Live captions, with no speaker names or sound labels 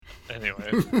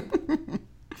Anyway.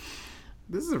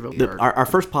 This is a really hard. Our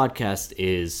first podcast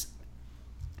is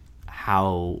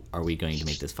how are we going to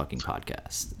make this fucking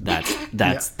podcast?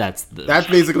 That's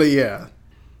basically yeah.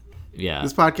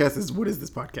 This podcast is what is this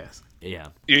podcast? Yeah.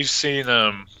 You've seen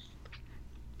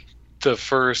the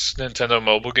first Nintendo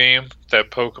mobile game, that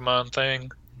Pokemon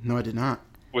thing? No, I did not.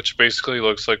 Which basically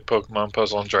looks like Pokemon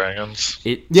Puzzle and Dragons.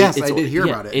 Yes, I did hear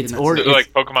about it. It's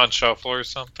like Pokemon Shuffle or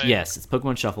something. Yes, it's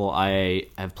Pokemon Shuffle. I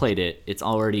have played it. It's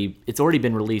already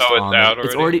been released. Oh, it's on out the, already?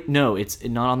 It's already no, it's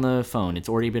not on the phone. It's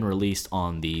already been released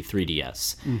on the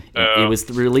 3DS. It was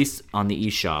released on the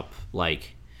eShop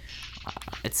like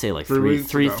I'd say like 3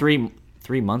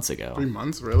 months ago. 3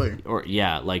 months, really? Or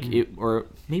or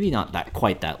maybe not that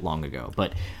quite that long ago,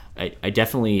 but I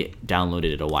definitely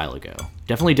downloaded it a while ago.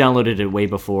 Definitely downloaded it way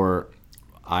before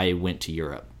I went to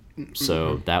Europe.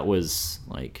 So that was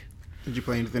like... Did you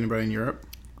play with anybody in Europe?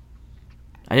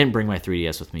 I didn't bring my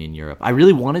 3DS with me in Europe. I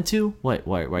really wanted to. What?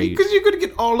 Why are you... Because you could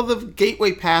get all of the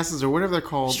gateway passes or whatever they're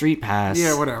called. Street pass.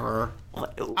 Yeah, whatever.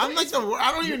 I'm like,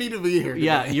 I don't even need to be here today.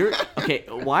 Yeah, you're... Okay,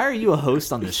 why are you a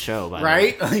host on this show, by the way?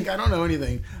 Right? Like, I don't know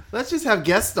anything. Let's just have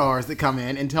guest stars that come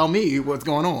in and tell me what's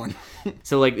going on.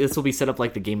 So, like, this will be set up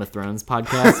like the Game of Thrones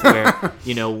podcast, where,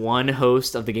 one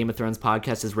host of the Game of Thrones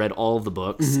podcast has read all of the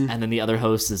books, and then the other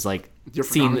host is, like,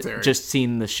 seen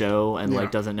the show and,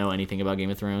 like, doesn't know anything about Game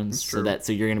of Thrones. So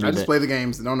you're going to be I just play the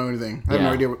games and don't know anything. I have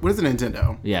no idea. What is a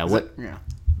Nintendo? Yeah, Yeah.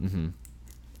 Mm-hmm.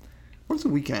 What's a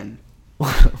weekend?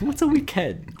 What's a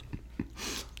weekend?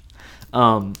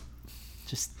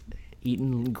 Just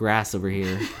eating grass over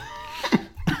here.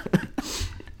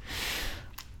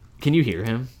 Can you hear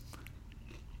him?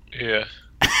 Yeah.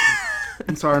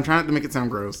 I'm sorry, I'm trying not to make it sound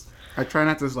gross. I try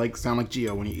not to sound like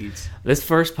Gio when he eats. This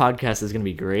first podcast is going to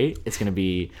be great. It's going to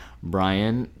be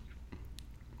Brian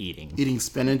eating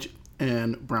spinach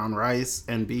and brown rice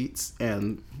and beets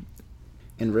and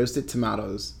roasted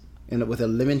tomatoes and with a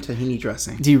lemon tahini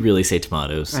dressing. Do you really say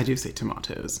tomatoes? I do say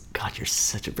tomatoes. God, you're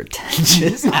such a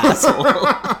pretentious asshole.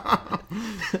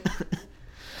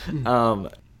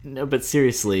 No, but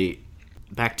seriously,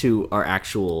 back to our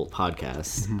actual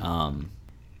podcast.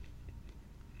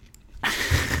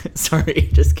 Sorry,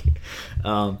 just kidding.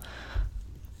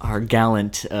 Our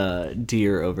gallant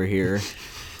deer over here.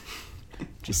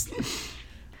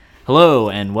 Hello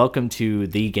and welcome to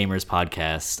the Gamers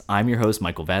Podcast. I'm your host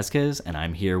Michael Vasquez, and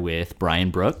I'm here with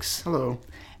Brian Brooks. Hello.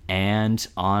 And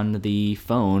on the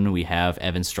phone we have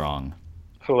Evan Strong.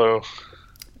 Hello.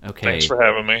 Okay. Thanks for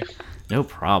having me. No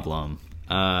problem.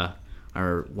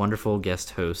 Our wonderful guest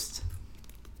host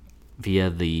via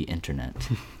the internet.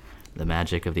 The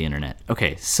magic of the internet.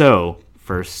 Okay, so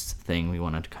first thing we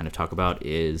want to kind of talk about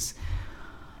is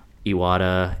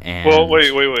Iwata and... Well,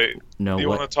 wait. No, Do you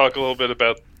want to talk a little bit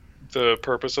about the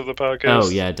purpose of the podcast? Oh,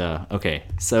 yeah, duh. Okay,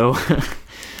 so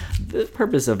the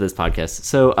purpose of this podcast.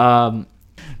 So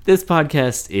this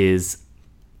podcast is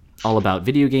all about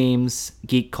video games,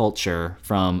 geek culture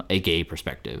from a gay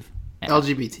perspective.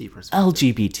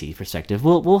 LGBT perspective.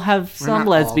 We'll have some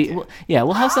lesbian.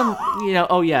 We'll have some.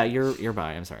 Oh yeah, you're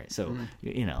bi. I'm sorry. So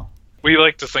we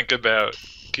like to think about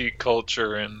geek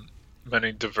culture in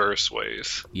many diverse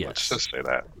ways. Yes. Let's just say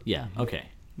that. Yeah. Okay.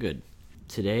 Good.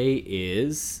 Today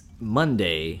is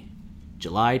Monday,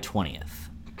 July 20th,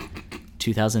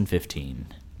 2015.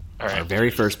 All right. Our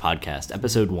very first podcast,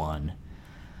 episode 1.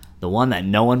 The one that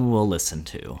no one will listen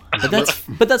to, but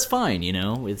that's fine.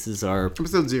 This is our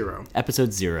episode 0.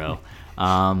 Episode 0.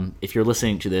 If you're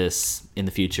listening to this in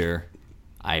the future,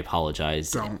 I apologize.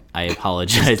 Don't. I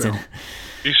apologize. Don't.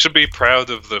 You should be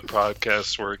proud of the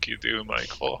podcast work you do,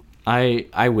 Michael. I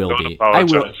will Don't be.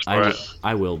 apologize for it.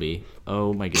 I will be.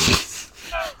 Oh my goodness.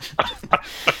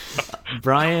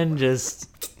 Brian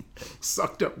just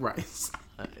sucked up rice.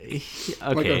 Okay.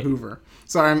 Like a Hoover.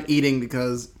 Sorry, I'm eating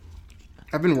because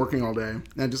I've been working all day, and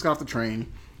I just got off the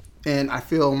train, and I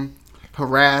feel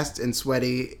harassed and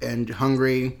sweaty and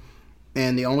hungry,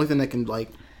 and the only thing that can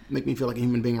make me feel like a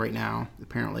human being right now,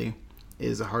 apparently,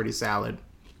 is a hearty salad.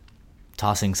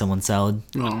 Tossing someone's salad?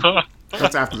 No,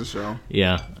 that's after the show.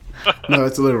 Yeah. No,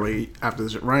 it's literally after the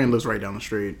show. Ryan lives right down the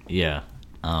street. Yeah.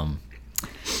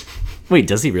 Wait,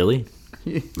 does he really?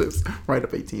 He lives right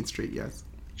up 18th Street, yes.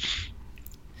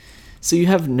 So you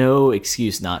have no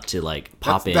excuse not to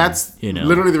pop in. That's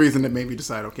literally the reason that made me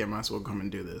decide. Okay, I might as well come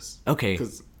and do this. Okay,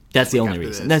 that's the only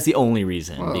reason. That's the only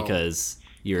reason because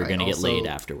you're gonna get laid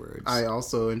afterwards. I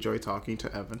also enjoy talking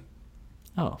to Evan.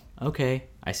 Oh, okay.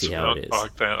 I see how it is. Don't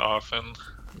talk that often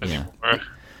anymore.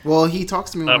 Well, he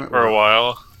talks to me not for a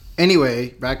while.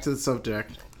 Anyway, back to the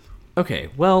subject. Okay,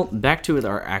 well, back to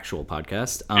our actual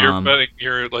podcast.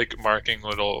 You're marking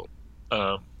little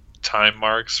time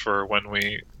marks for when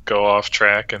we go off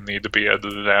track and need to be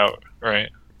edited out, right?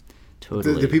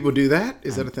 Totally. Do people do that?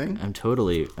 Is that a thing? I'm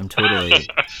totally Professional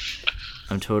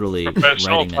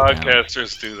writing that down.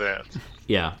 podcasters do that.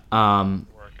 Yeah. Working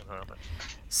on it.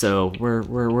 So we're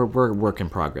work in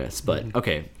progress. But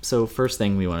okay. So first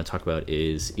thing we want to talk about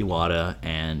is Iwata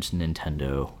and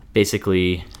Nintendo.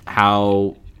 Basically,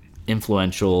 how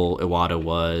influential Iwata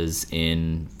was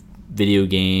in video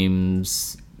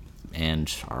games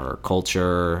and our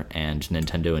culture and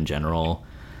Nintendo in general.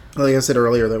 Like I said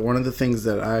earlier, that one of the things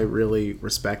that I really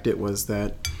respected was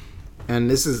that, and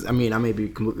this is, I mean, I may be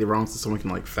completely wrong, so someone can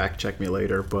like fact check me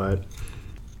later, but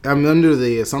I'm under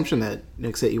the assumption that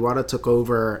Nick said Iwata took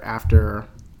over after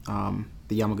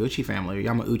the Yamaguchi family, or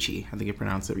Yamauchi, I think you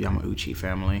pronounce it, Yamauchi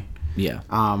family. Yeah.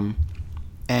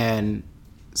 And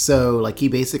so, like, he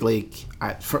basically,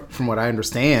 from what I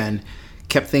understand,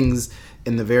 kept things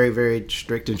in the very, very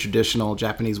strict and traditional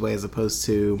Japanese way, as opposed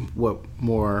to what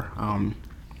more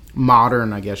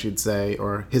modern, I guess you'd say,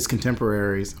 or his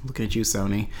contemporaries, I'm looking at you,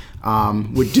 Sony,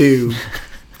 would do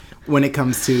when it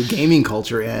comes to gaming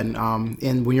culture.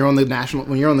 And when you're on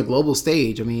the global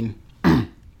stage, I mean,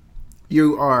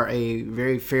 you are a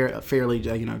very fairly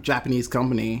Japanese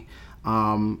company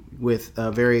with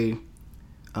a very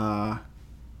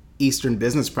Eastern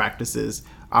business practices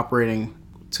operating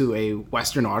to a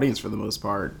Western audience for the most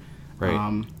part.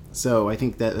 Right. So I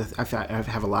think that I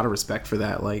have a lot of respect for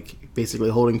that, like basically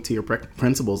holding to your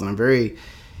principles. And I'm very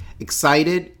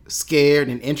excited, scared,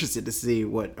 and interested to see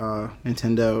what who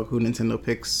Nintendo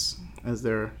picks as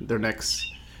their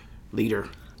next leader.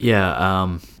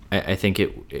 Yeah. I think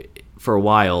it for a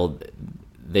while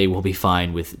they will be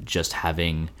fine with just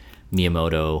having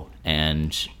Miyamoto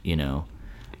and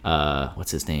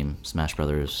what's his name? Smash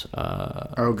Brothers.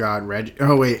 Oh God, Reggie.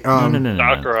 Oh wait. No.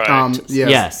 Sakurai.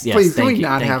 Yes. Yes. Please, can we you,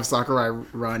 not have Sakurai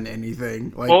run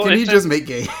anything? Like, Well, can he just make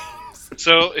games?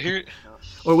 So here,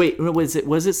 Or wait, was it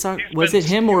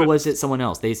him or was it someone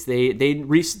else?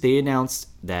 They announced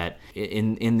that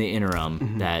in the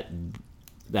interim that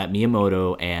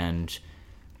Miyamoto and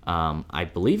I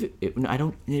believe I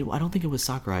don't think it was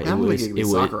Sakurai. I don't think it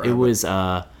was Sakurai, It was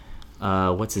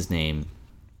what's his name?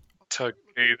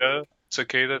 Takeda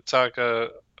Taka.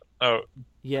 Oh,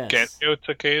 Yes. Genyo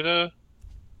Takeda.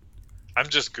 I'm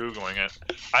just Googling it.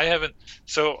 I haven't.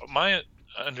 So my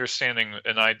understanding,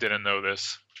 and I didn't know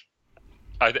this,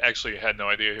 I actually had no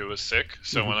idea he was sick.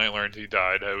 So when I learned he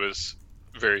died, I was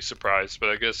very surprised. But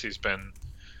I guess he's been,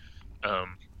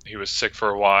 he was sick for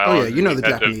a while. Oh yeah, the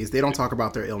Japanese. They don't talk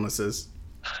about their illnesses.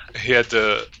 He had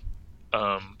to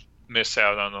miss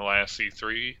out on the last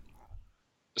E3.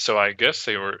 So I guess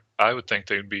I would think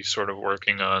they'd be sort of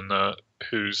working on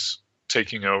who's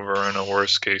taking over in a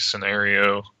worst case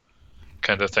scenario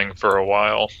kind of thing for a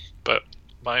while. But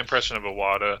my impression of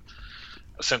Iwata,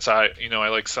 since I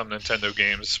like some Nintendo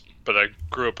games, but I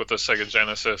grew up with the Sega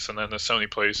Genesis and then the Sony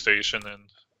PlayStation, and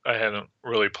I hadn't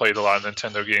really played a lot of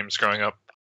Nintendo games growing up.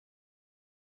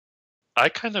 I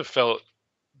kind of felt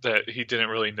that he didn't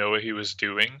really know what he was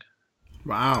doing.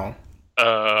 Wow.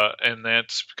 And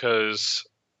that's because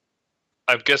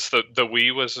I guess the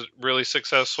Wii was really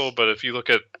successful, but if you look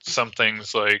at some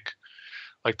things like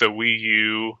the Wii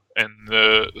U and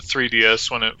the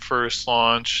 3DS when it first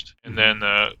launched, and then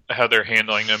how they're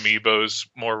handling amiibos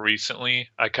more recently,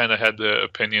 I kind of had the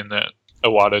opinion that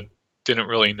Iwata didn't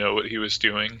really know what he was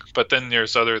doing. But then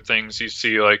there's other things you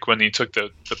see, like when he took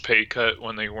the pay cut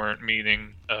when they weren't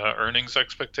meeting earnings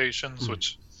expectations,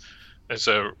 which is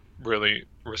a really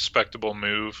respectable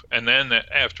move. And then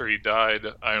after he died,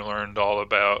 I learned all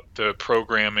about the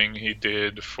programming he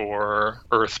did for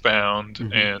Earthbound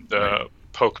and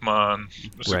Pokemon,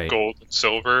 was it Gold and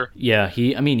Silver? Yeah,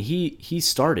 he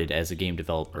started as a game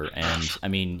developer, and I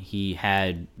mean he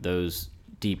had those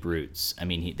deep roots. I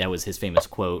mean that was his famous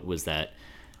quote, was that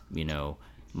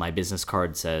my business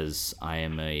card says I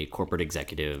am a corporate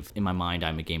executive. In my mind,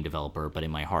 I'm a game developer, but in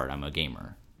my heart, I'm a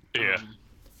gamer. Yeah.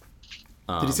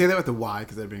 Did you say that with the Y?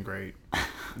 Because that'd been great.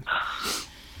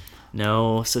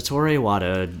 No, Satoru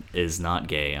Iwata is not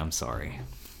gay. I'm sorry.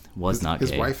 Not gay.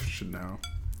 His wife should know.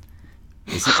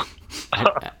 Is he,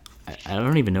 I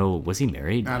don't even know. Was he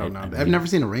married? I don't know. I've never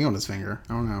seen a ring on his finger.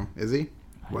 I don't know. Is he?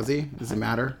 Was he? Does it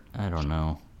matter? I don't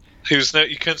know. You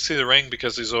couldn't see the ring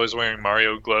because he's always wearing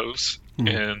Mario gloves.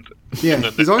 And yeah, in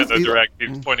the direct,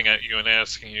 he's pointing at you and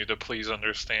asking you to please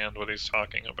understand what he's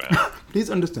talking about. Please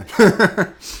understand.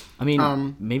 I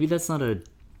mean, maybe that's not a.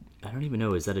 I don't even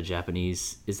know. Is that a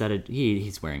Japanese? Is that a?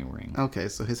 He's wearing a ring. Okay,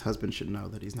 so his husband should know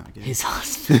that he's not gay. His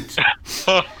husband.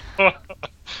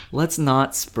 Let's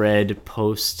not spread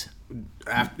post.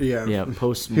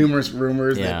 Post humorous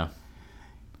rumors. Yeah.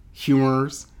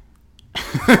 humors.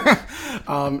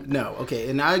 No, okay,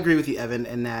 and I agree with you, Evan,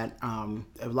 in that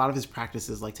a lot of his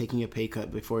practices, like taking a pay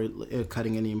cut before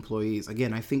cutting any employees.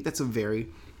 Again, I think that's a very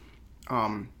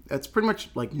that's pretty much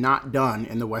like not done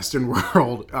in the Western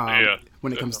world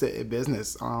when it comes to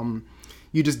business.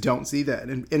 You just don't see that.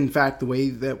 And in fact, the way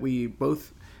that we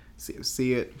both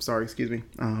see it, sorry, excuse me,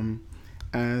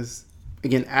 as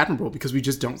again admirable because we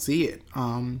just don't see it.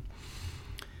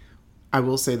 I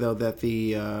will say though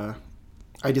that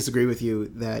I disagree with you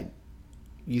that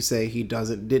you say he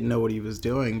didn't know what he was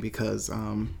doing because,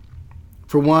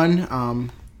 for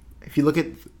one, if you look at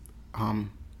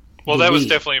well, that was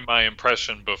definitely my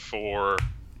impression before.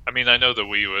 I mean, I know the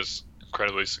Wii was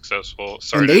incredibly successful.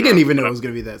 Sorry, and they didn't even know it was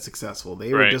going to be that successful.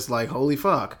 They were just like, "Holy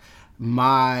fuck!"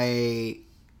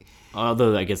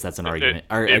 Although I guess that's an argument.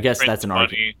 I guess that's an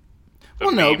argument.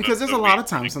 Well, no, because there's a lot of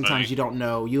times. Sometimes you don't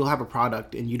know. You'll have a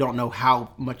product and you don't know how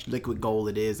much liquid gold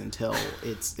it is until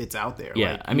it's out there.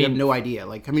 Yeah, like, you have no idea.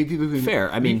 Like, how many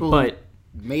people? But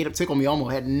made up Tickle Me Elmo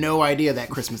had no idea that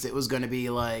Christmas it was going to be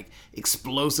like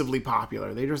explosively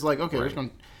popular. They're just like, okay, we're just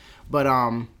going. But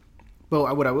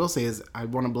what I will say is I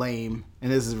want to blame,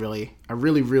 and this is really, I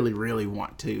really, really, really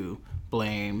want to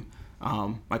blame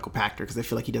Michael Pachter because I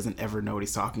feel like he doesn't ever know what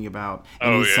he's talking about.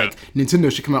 And he's like,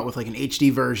 Nintendo should come out with like an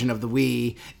HD version of the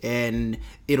Wii and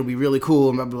it'll be really cool.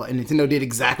 And, blah, blah, blah. And Nintendo did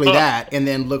exactly that. And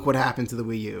then look what happened to the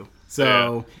Wii U.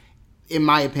 So, in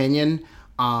my opinion,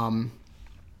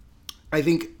 I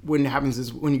think what happens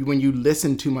is when you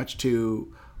listen too much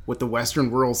to what the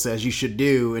Western world says you should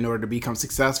do in order to become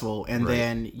successful, and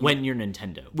then when you're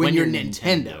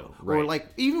Nintendo, right. Or like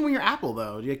even when you're Apple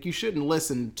though, like you shouldn't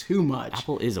listen too much.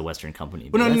 Apple is a Western company.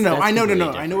 But no. I know,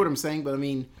 I know what I'm saying, but I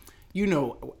mean,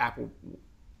 Apple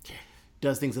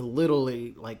does things a little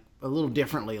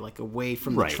differently, like away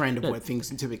from the trend of what things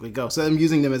typically go. So I'm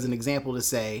using them as an example to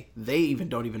say they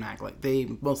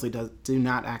mostly do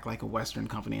not act like a Western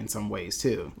company in some ways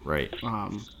too. Right.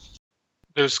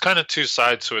 There's kind of two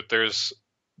sides to it. There's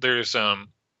a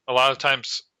lot of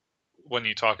times when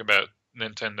you talk about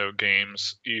Nintendo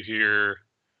games, you hear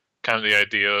kind of the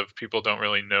idea of people don't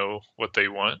really know what they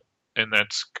want, and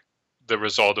that's the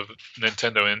result of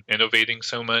Nintendo innovating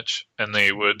so much, and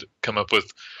they would come up with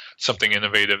something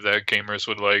innovative that gamers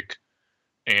would like,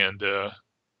 and they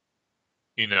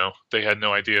had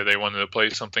no idea they wanted to play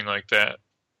something like that,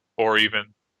 or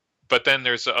even. But then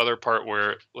there's the other part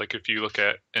where, like, if you look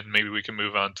at, and maybe we can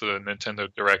move on to the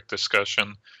Nintendo Direct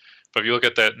discussion, but if you look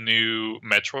at that new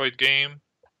Metroid game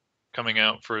coming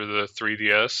out for the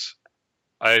 3DS,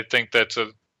 I think that's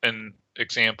an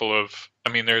example of, I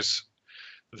mean,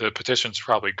 the petition's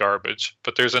probably garbage,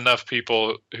 but there's enough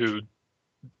people who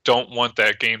don't want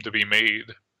that game to be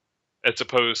made, as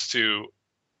opposed to,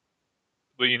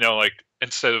 like,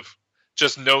 instead of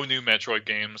just no new Metroid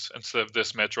games instead of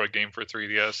this Metroid game for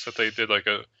 3DS, that they did like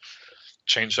a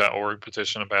change.org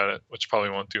petition about it, which probably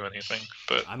won't do anything.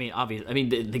 But I mean, obviously,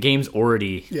 the game's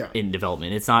already in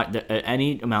development. It's not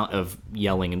any amount of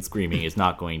yelling and screaming is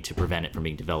not going to prevent it from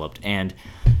being developed. And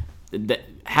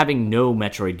having no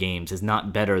Metroid games is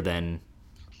not better than,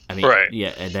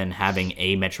 than having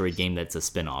a Metroid game that's a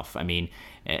spin-off. I mean,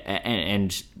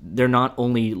 and they're not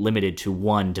only limited to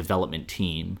one development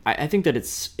team. I think that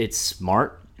it's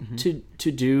smart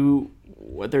to do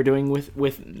what they're doing with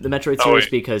the Metroid series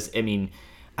because, I mean,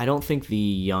 I don't think the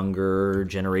younger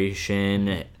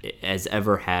generation has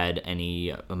ever had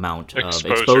any amount of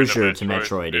exposure to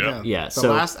Metroid. Yeah. The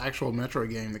last actual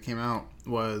Metroid game that came out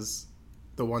was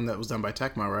the one that was done by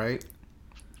Tecmo, right?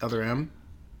 Other M?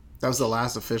 That was the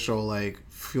last official,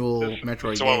 full Metroid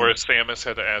game. It's the one where Samus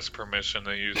had to ask permission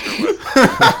to use her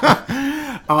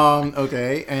weapon.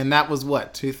 Okay. And that was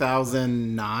what,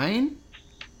 2009?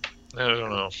 I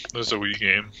don't know. It was a Wii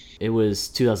game. It was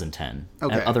 2010.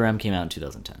 Okay. Other M came out in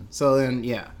 2010. So then,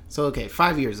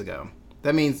 5 years ago.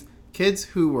 That means kids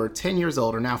who were 10 years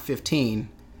old are now 15,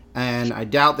 and I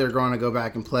doubt they're going to go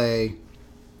back and play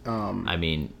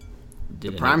the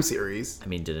Prime series. I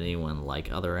mean, did anyone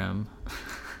like Other M?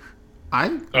 I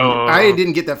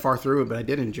didn't get that far through it, but I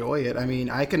did enjoy it. I mean,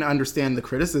 I can understand the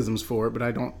criticisms for it, but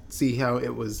I don't see how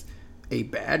it was a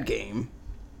bad game.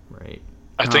 Right.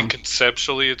 I think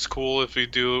conceptually it's cool if you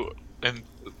do an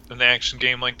action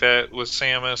game like that with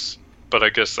Samus, but I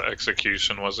guess the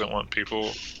execution wasn't what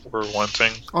people were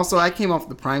wanting. Also, I came off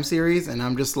the Prime series, and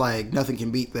I'm just like, nothing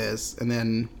can beat this, and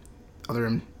then Other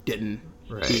M didn't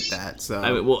beat that. So,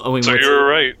 so you were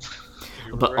right.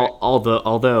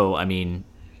 Although, I mean,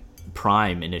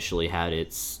 Prime initially had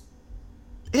its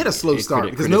It had a slow start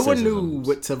because no one knew criticisms.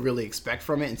 what to really expect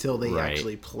from it until they Right.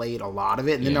 actually played a lot of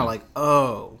it, and then Yeah. they're like,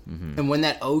 "Oh!" And when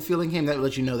that "oh" feeling came, that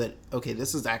let you know that okay,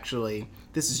 this is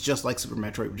just like Super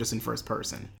Metroid, just in first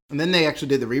person. And then they actually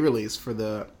did the re-release for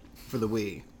the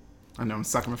Wii. I know I'm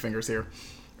sucking my fingers here,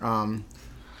 but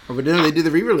then they did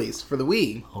the re-release for the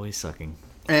Wii, Always sucking.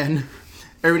 and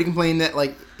everybody complained that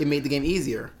like it made the game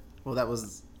easier. Well, that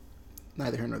was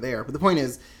neither here nor there. But the point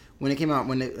is, when it came out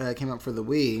for the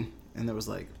Wii, and there was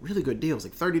like really good deals,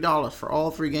 like $30 for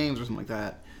all 3 games or something like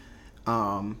that.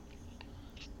 I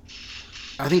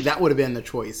think that would have been the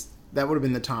choice. That would have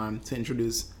been the time to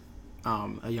introduce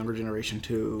a younger generation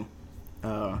to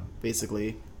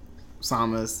basically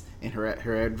Samus and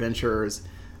her adventures.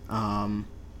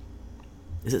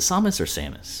 Is it Samus or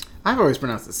Samus? I've always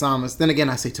pronounced it Samus. Then again,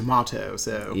 I say tomato.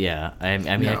 So Yeah, I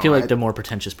mean, No, I feel like the more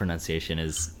pretentious pronunciation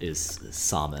is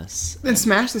Samus. then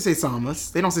Smash they say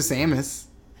Samus. They don't say Samus.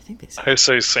 I think they say. I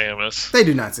say Samus. They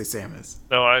do not say Samus.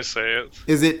 No, I say it.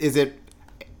 Is it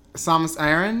Samus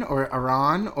Aran or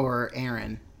Aran or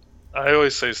Aaron? I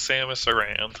always say Samus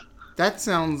Aran. That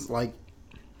sounds like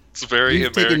It's very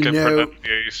You've taken American note.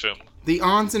 pronunciation. the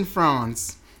aunts in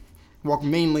France walk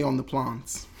mainly on the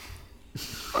plants.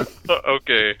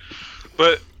 Okay,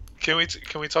 but can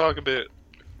we talk a bit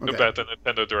Okay. about the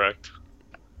Nintendo Direct?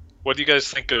 What do you guys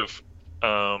think of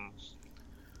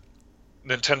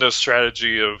Nintendo's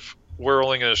strategy of we're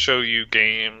only going to show you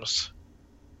games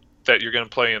that you're going to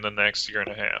play in the next year and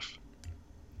a half,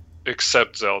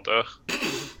 except Zelda?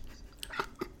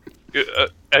 I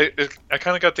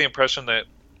kind of got the impression that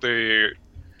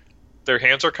their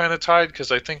hands are kind of tied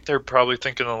because I think they're probably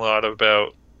thinking a lot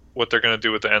about what they're going to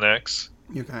do with the NX.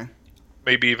 Okay.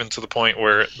 Maybe even to the point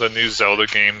where the new Zelda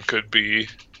game could be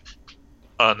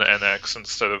on the NX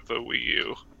instead of the Wii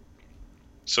U.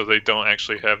 So they don't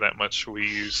actually have that much Wii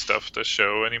U stuff to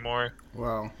show anymore.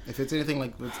 Well, if it's anything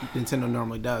like what Nintendo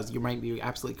normally does, you might be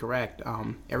absolutely correct.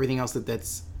 Everything else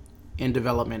that's in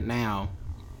development now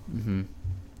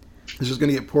is just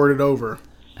going to get ported over.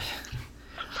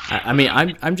 I mean,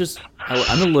 I'm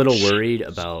a little worried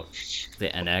about the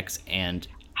NX and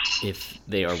if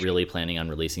they are really planning on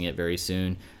releasing it very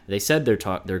soon. They said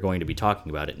they're going to be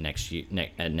talking about it next year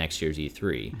at next year's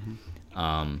E3.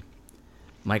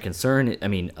 My concern, I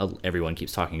mean, everyone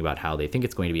keeps talking about how they think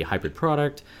it's going to be a hybrid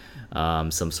product,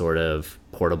 some sort of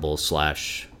portable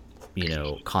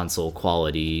 / console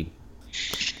quality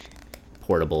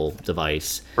portable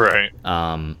device. Right.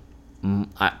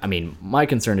 I mean, my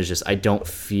concern is just I don't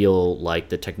feel like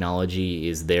the technology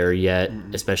is there yet,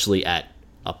 especially at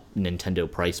a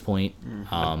Nintendo price point.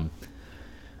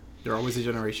 They're always a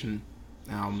generation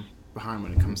behind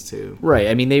when it comes to... Right.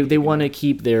 I mean, they want to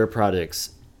keep their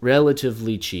products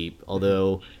relatively cheap,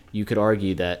 although you could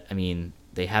argue that, I mean,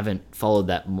 they haven't followed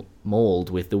that mold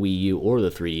with the Wii U or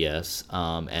the 3DS,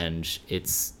 and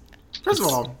it's... First of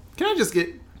all, can I just get...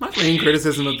 My main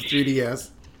criticism of the 3DS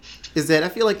is that I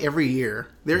feel like every year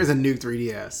there is a new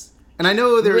 3DS. And I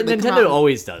know they come Nintendo out-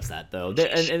 always does that, though. And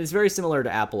it's very similar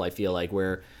to Apple, I feel like,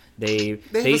 where they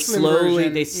have a slim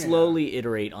version, yeah. slowly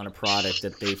iterate on a product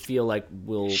that they feel like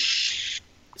will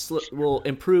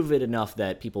improve it enough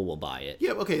that people will buy it.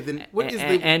 Yeah, okay, then what is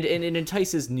and it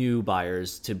entices new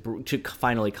buyers to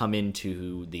finally come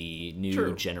into the new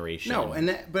True. generation. No,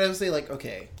 but I would say, like,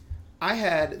 okay, I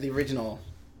had the original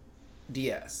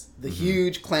DS, the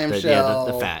huge clamshell...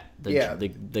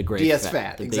 the great DS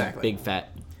fat, the exactly. big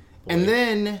fat boy. And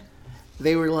then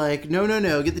they were like,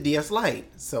 no, get the DS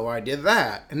Lite. So I did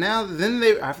that. And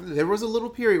there was a little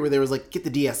period where they was like, get the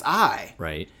DSi.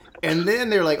 Right. And then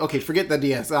they were like, okay, forget the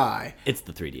DSi. It's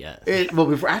the 3DS.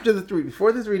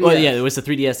 Before the 3DS. Well, yeah, it was the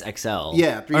 3DS XL.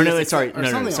 Yeah, 3DS Or no, XL, sorry, or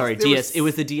no, something sorry, else. There DS. was- It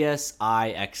was the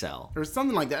DSi XL. Or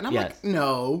something like that. And I'm Yes. like,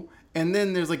 no. And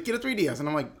then there's like, get a 3DS. And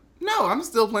I'm like, no, I'm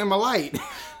still playing my Lite.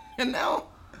 And now...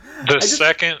 The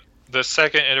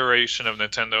second iteration of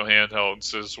Nintendo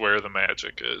handhelds is where the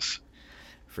magic is.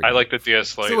 I like the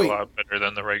DS Lite So wait. a lot better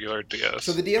than the regular DS.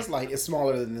 So the DS Lite is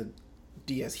smaller than the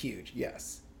DS Huge,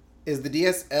 yes. Is the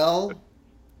DSL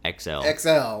XL.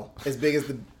 XL as big as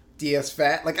the DS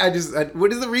Fat? Like,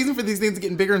 what is the reason for these things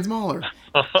getting bigger and smaller?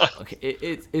 Okay,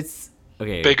 it's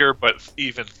okay. Bigger but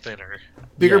even thinner.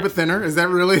 Bigger Yeah. but thinner? Is that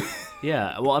really?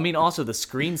 Yeah. Well, I mean, also the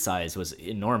screen size was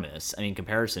enormous. I mean,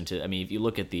 if you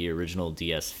look at the original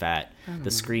DS Fat,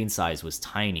 the screen size was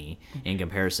tiny in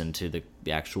comparison to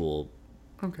the actual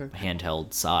Okay.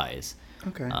 handheld size.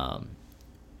 Okay.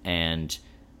 And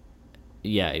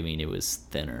yeah, I mean, it was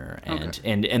thinner, and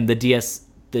Okay. and the DS.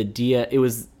 It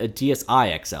was a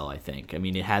DSi XL, I think. I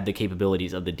mean, it had the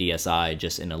capabilities of the DSi,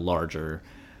 just in a larger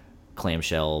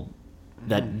clamshell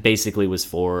that basically was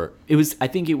for I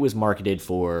think it was marketed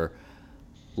for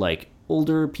like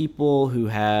older people who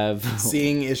have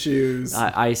seeing issues,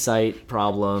 eyesight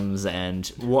problems,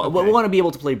 and want to be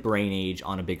able to play Brain Age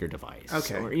on a bigger device.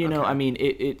 Okay, Or, you know, I mean,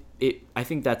 it. I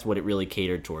think that's what it really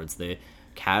catered towards, the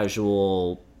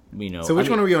casual. You know. So which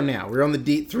one are we on now? We're on the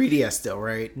 3DS still,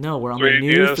 right? No, we're on the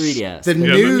new 3DS. The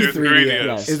new 3DS.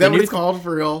 Yes. Is that what it's called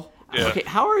for real? Yeah. Okay,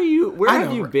 how are you? Where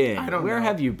have you been? I don't Where know.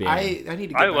 have you been? I need to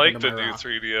get I back like into the my new rock.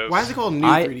 3DS. Why is it called new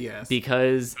 3DS?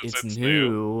 Because it's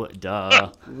new.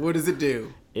 Duh. What does it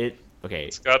do? Okay.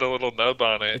 It's got a little nub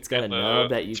on it. It's got a and nub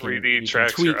that you 3D can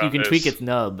tracks tweak. your You can eyes. tweak its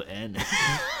nub, and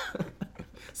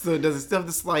So does it still have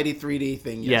the slidey 3D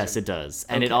thing? yes, it does,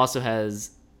 and it Okay. also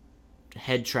has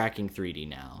head tracking 3D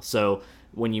now. So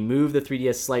when you move the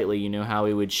 3DS slightly, you know how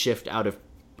it would shift out of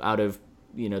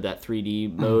that 3D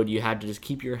mode. You had to just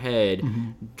keep your head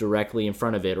directly in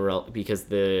front of it, or else, because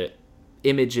the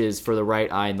images for the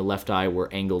right eye and the left eye were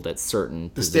angled at certain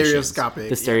positions. stereoscopic,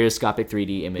 The stereoscopic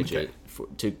 3D image. Okay.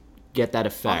 To get that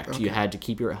effect, you okay. had to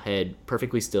keep your head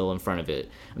perfectly still in front of it.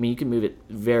 I mean, you can move it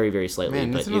very, very slightly.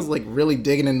 Man, but this was like really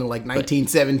digging into like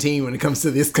 1917 when it comes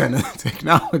to this kind of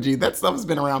technology. That stuff has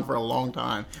been around for a long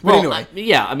time. But anyway,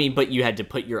 I mean, but you had to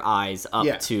put your eyes up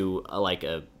Yeah. to like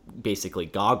a basically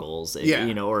goggles, Yeah.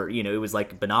 it was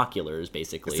like binoculars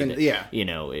basically. Yeah.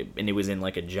 And it was in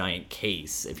like a giant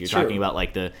case. If you're True. talking about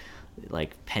like the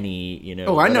penny, Oh, I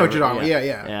know what whatever. you're talking about.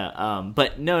 Yeah. Yeah.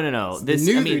 But no. This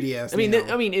new I mean, 3DS I mean,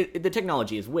 now. the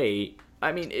technology is way.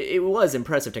 I mean, it was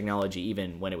impressive technology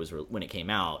even when it came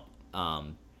out.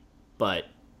 But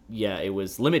yeah, it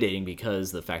was limiting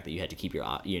because the fact that you had to keep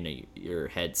your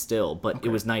head still. But it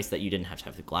was nice that you didn't have to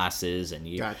have the glasses and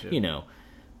Gotcha. I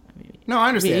No, I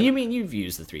understand. mean, you've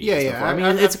used the 3DS Yeah. before. I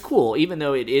mean, it's cool, even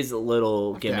though it is a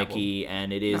little dabbled. gimmicky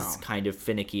and it is No. kind of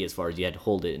finicky as far as you had to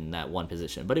hold it in that one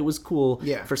position. But it was cool.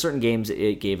 Yeah. For certain games,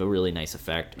 it gave a really nice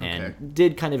effect and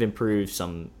did kind of improve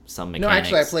some mechanics. No,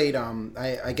 actually, I played.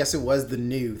 I guess it was the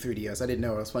new 3DS. I didn't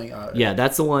know I was playing. Yeah,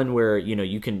 that's the one where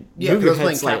you can Yeah, move 'cause I your was head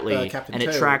playing slightly, Captain and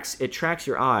it Toad. tracks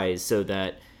your eyes so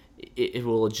that it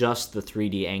will adjust the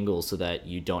 3D angle so that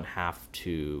you don't have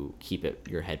to keep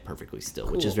your head perfectly still,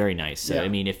 which is Cool. very nice. So Yeah. I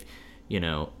mean, if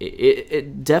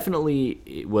it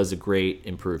definitely was a great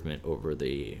improvement over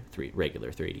the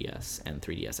regular 3DS and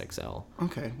 3DS XL.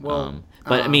 Okay, well,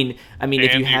 But I mean, if And you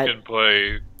you had can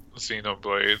play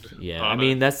Xenoblade. yeah, on I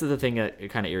mean it. that's the thing that it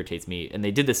kind of irritates me, and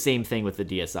they did the same thing with the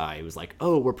DSi. It was like,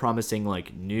 oh, we're promising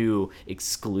like new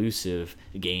exclusive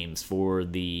games for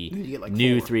the you get, like,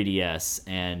 new 4. 3DS,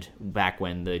 and back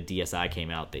when the DSi came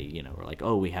out, they were like,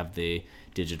 oh, we have the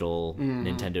digital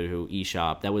Nintendo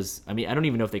eShop. That was, I mean, I don't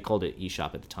even know if they called it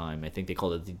eShop at the time. I think they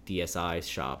called it the DSi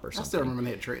shop or I still something. remember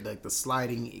they had trade like the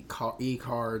sliding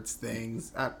e-cards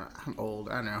things. I'm old.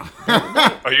 I know.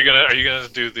 Are you gonna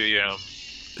do the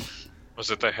was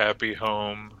it the Happy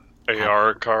Home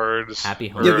AR cards? Happy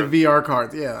Home. Yeah, Or the VR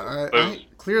cards. Yeah,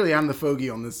 clearly I'm the fogey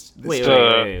on this. Wait, the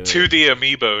wait. 2D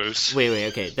amiibos. Wait,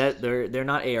 okay. That they're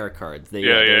not AR cards.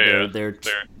 Yeah. They're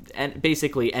and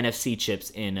basically NFC chips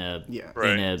in a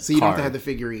Right. in a So you don't have card. to have the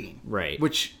figurine, Right.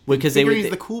 Which Because the they would-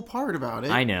 figurine's the cool part about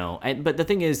it. I know, but the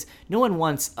thing is, no one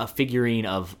wants a figurine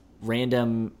of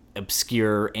random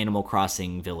obscure Animal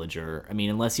Crossing villager. I mean,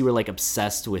 unless you were like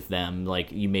obsessed with them,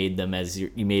 like you made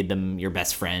them your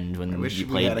best friend when Wish you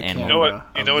we played had a Animal. You know what-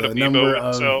 camera you know of what the amiibo number would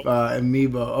of sell?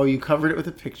 amiibo. Oh, you covered it with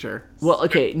a picture. Well,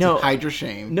 okay, no, Hide your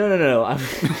shame. no.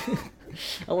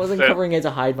 I wasn't covering it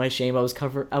to hide my shame. I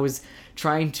was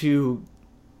trying to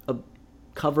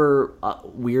cover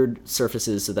weird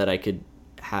surfaces so that I could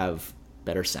have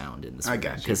better sound in this. I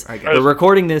got you. Because I got we're you.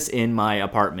 recording this in my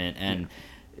apartment and.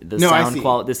 The No, I sound see.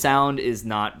 quality. The sound is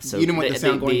not so. You didn't want the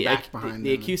sound going back behind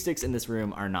the them. acoustics in this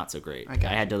room are not so great. I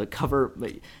got I had to cover.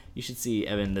 You should see,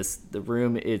 Evan. The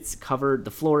room. It's covered.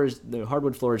 The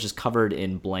hardwood floor is just covered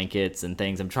in blankets and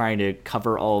things. I'm trying to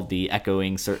cover all of the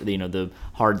echoing, the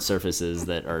hard surfaces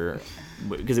that are,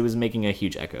 because it was making a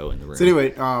huge echo in the room. So anyway,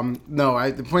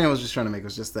 the point I was just trying to make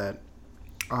was just that,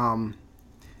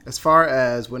 as far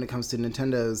as when it comes to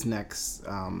Nintendo's next,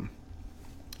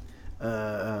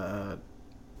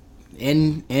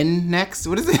 next,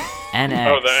 what is it? NX.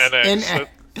 Oh, the NX. NX.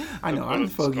 I know, what I'm the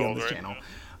it's fogey on called this right channel.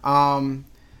 now.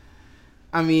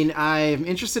 I mean, I'm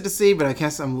interested to see, but I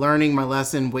guess I'm learning my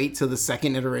lesson. Wait till the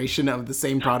second iteration of the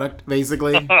same product,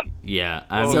 basically. Yeah.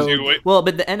 So-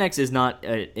 But the NX is not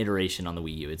an iteration on the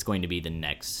Wii U. It's going to be the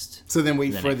next. So then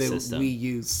wait The for next the system. Wii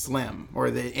U Slim,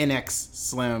 or the NX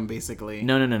Slim, basically.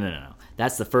 No.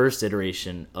 That's the first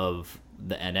iteration of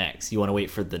the NX. You want to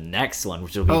wait for the next one,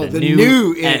 which will be Oh, the the new,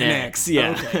 new NX.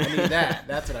 Yeah. Okay, I need that.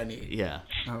 That's what I need. Yeah.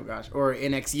 Oh gosh, or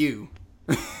NXU.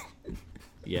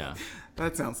 Yeah.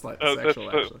 That sounds slightly sexual,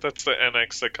 actually. That's the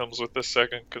NX that comes with the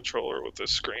second controller with the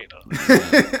screen on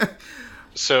it. Yeah.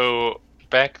 So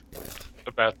back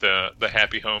about the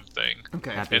happy home thing.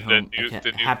 Okay. Happy And home.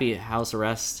 the new Happy house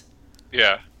arrest.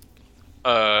 yeah,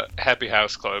 Happy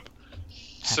House Club.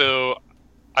 So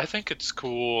I think it's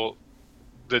cool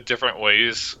the different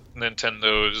ways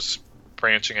Nintendo's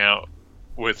branching out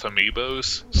with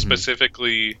amiibos,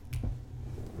 specifically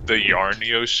the Yarn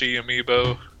Yoshi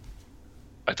amiibo.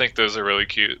 I think those are really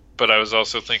cute. But I was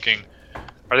also thinking,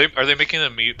 are they making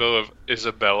an amiibo of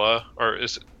Isabella or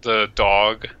is the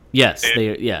dog? Yes, And-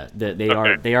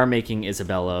 they are making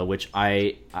Isabella, which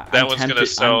That I'm one's tempted, gonna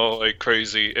sell like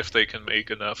crazy if they can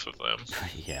make enough of them.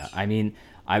 Yeah, I mean,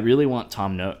 I really want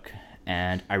Tom Nook,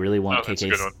 and I really want That's a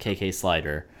good one. KK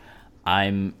Slider.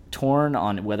 I'm torn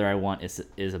on whether I want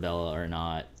Isabella or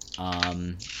not.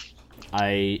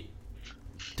 I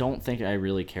don't think I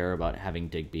really care about having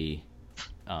Digby.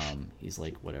 He's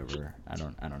like whatever. I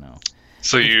don't know.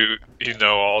 So you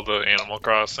know all the Animal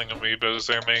Crossing amiibos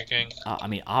they're making? I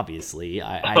mean, obviously,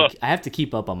 I have to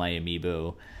keep up on my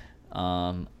amiibo.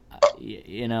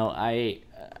 You know,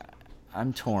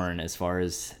 I'm torn as far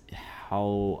as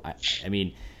how I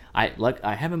mean, I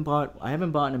haven't bought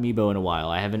an amiibo in a while.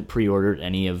 I haven't pre-ordered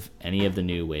any of the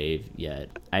new wave yet.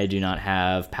 I do not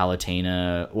have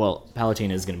Palutena. Well,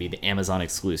 Palutena is going to be the Amazon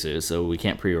exclusive, so we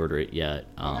can't pre-order it yet.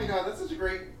 Oh my god, that's such a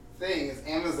great thing. It's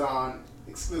Amazon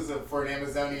exclusive for an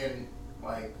Amazonian,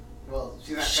 like, well,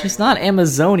 She's not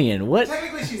Amazonian. What?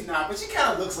 Technically she's not, but she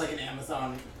kind of looks like an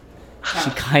Amazon. She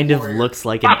kind of looks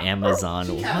like an Amazon.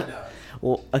 She kind of does.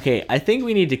 Well, okay, I think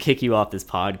we need to kick you off this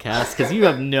podcast because you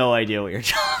have no idea what you're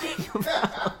talking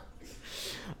about.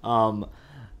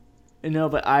 No,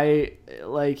 but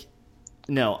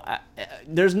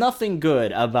there's nothing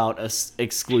good about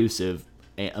exclusive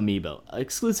amiibo.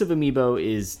 Exclusive amiibo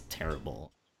is terrible.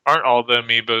 Aren't all the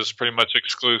amiibos pretty much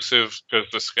exclusive because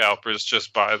the scalpers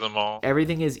just buy them all?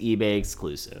 Everything is eBay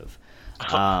exclusive.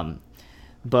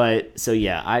 But so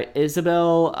yeah,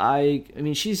 Isabel. I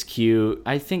mean, she's cute.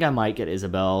 I think I might get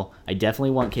Isabel. I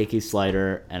definitely want KK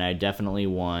Slider, and I definitely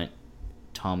want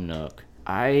Tom Nook.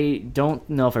 I don't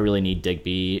know if I really need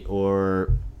Digby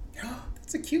or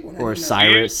That's a cute one. or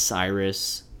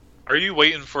Cyrus. Are you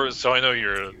waiting for? So I know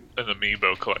you're an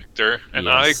amiibo collector, and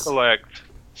Yes. I collect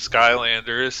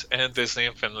Skylanders and Disney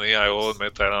Infinity. I will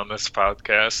admit that on this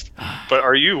podcast. But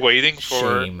are you waiting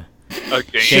for Shame. a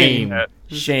game? Shame.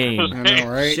 Shame. I know,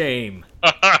 right? Shame.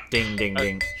 Ding ding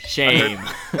ding. Shame.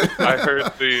 I heard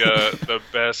the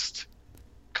best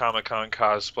Comic-Con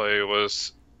cosplay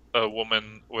was a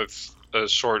woman with a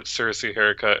short Cersei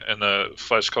haircut and a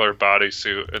flesh-colored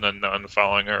bodysuit and a nun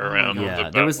following her around with Yeah,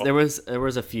 a there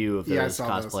was a few of I those saw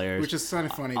cosplayers. those, which is kind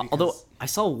of funny. Because... Although I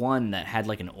saw one that had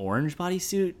like an orange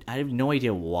bodysuit. I have no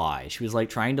idea why. She was like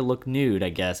trying to look nude, I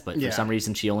guess, but for some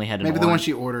reason she only had an maybe orange, the one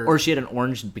she ordered, or she had an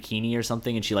orange bikini or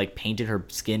something, and she like painted her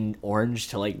skin orange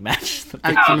to like match the.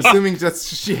 I'm assuming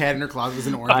that's she had in her closet was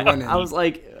an orange one. I was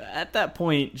like, at that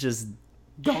point, just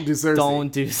don't do Cersei.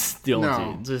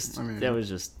 That was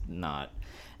just not.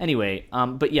 Anyway,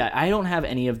 but yeah, I don't have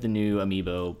any of the new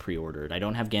amiibo pre-ordered. I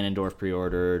don't have Ganondorf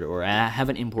pre-ordered, or I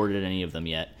haven't imported any of them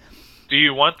yet. Do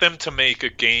you want them to make a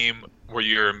game where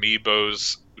your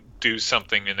amiibos do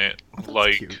something in it,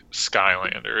 like cute.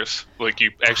 Skylanders? Like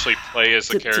you actually play as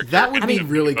a character. That would and be the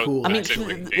really amiibo cool. I mean,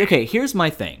 basically okay, here's my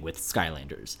thing with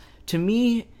Skylanders. To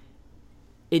me,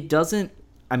 it doesn't.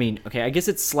 I mean, okay, I guess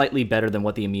it's slightly better than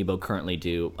what the amiibo currently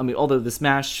do. I mean, although the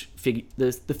Smash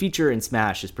the feature in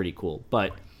Smash is pretty cool,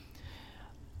 but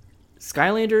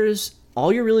Skylanders,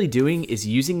 all you're really doing is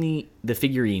using the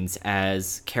figurines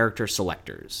as character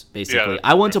selectors. Basically,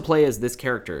 I want to play as this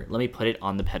character. Let me put it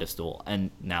on the pedestal, and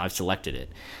now I've selected it.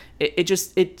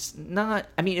 It's not.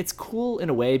 I mean, it's cool in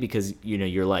a way because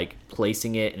you're like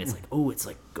placing it, and it's like, oh, it's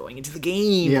like going into the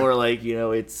game, or like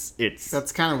it's.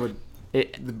 That's kind of what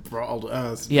the Brawl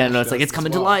does. Yeah, no, it's like it's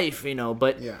coming to life,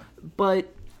 but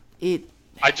it.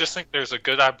 I just think there's a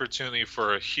good opportunity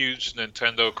for a huge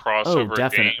Nintendo crossover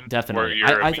game definitely. where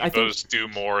your amiibos do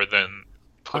more than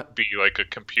be like a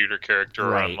computer character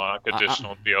or unlock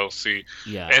additional DLC.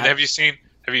 Yeah. And have you seen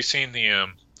the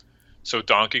so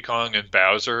Donkey Kong and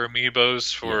Bowser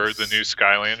amiibos for the new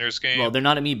Skylanders game? Well, they're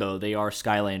not amiibo; they are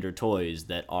Skylander toys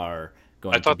that are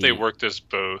going. I thought they worked as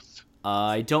both.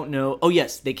 I don't know. Oh,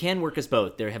 yes, they can work as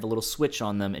both. They have a little switch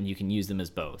on them, and you can use them as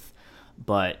both.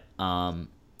 But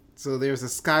so there's a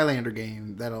Skylander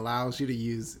game that allows you to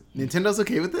use. Nintendo's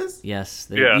okay with this? Yes.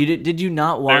 Did you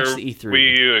not watch the E3?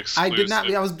 Wii U exclusive. I did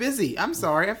not. I was busy. I'm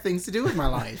sorry. I have things to do with my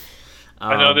life.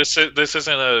 I know this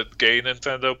isn't a gay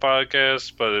Nintendo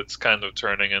podcast, but it's kind of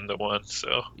turning into one.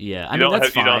 So Yeah, I mean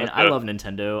that's you don't fine. have I to. love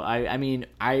Nintendo.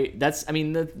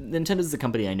 Nintendo's the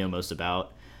company I know most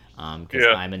about, because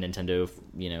Yeah. I'm a Nintendo,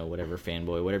 whatever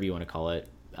fanboy, whatever you want to call it.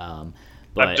 I'm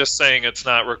But just saying it's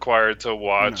not required to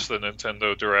watch the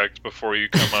Nintendo Direct before you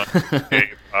come on the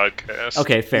gay podcast.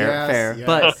 okay, fair, Yes, fair.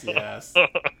 yes, yes.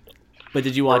 But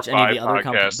did you Or watch any of bi the other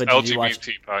companies? podcasts, But did you watch?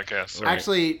 LGBT podcasts. Right.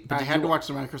 Actually, I did had you- to watch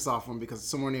the Microsoft one because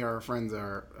so many of our friends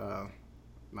are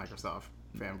Microsoft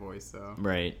fanboys. So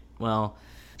Right. Well.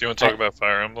 Do you want to talk about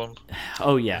Fire Emblem?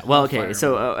 Oh yeah. Well, okay. Fire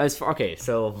So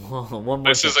so one more.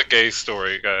 This thing. is a gay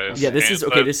story, guys. Yeah, this And is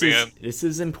okay. lesbian. This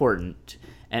is important,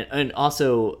 and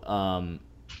also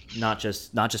not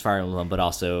just Fire Emblem, but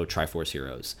also Triforce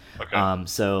Heroes. Okay.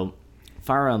 So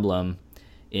Fire Emblem,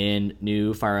 in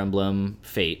new Fire Emblem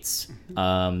Fates,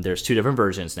 there's 2 different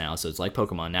versions now. So it's like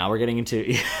Pokemon. Now we're getting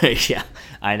into yeah,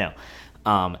 I know.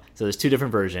 So there's 2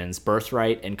 different versions: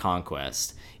 Birthright and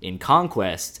Conquest. In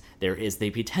Conquest, there is the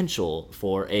potential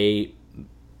for a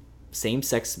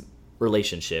same-sex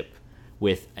relationship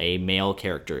with a male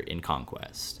character in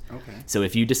Conquest. okay, So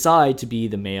if you decide to be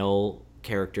the male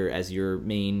character as your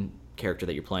main character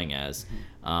that you're playing as,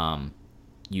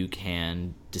 you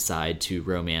can decide to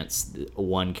romance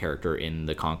one character in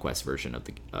the Conquest version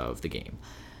of the game.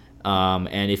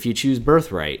 And if you choose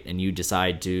Birthright and you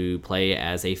decide to play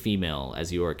as a female,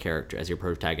 as your character, as your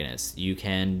protagonist, you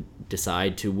can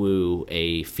decide to woo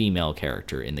a female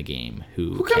character in the game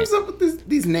who comes up with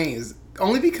these names?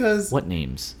 Only because What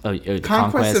names? The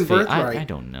Conquest and Fate? Birthright. I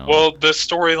don't know. Well, the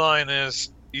storyline is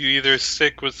you either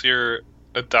stick with your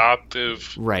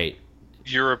adoptive right.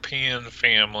 European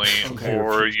family, Okay.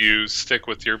 or you stick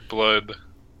with your blood,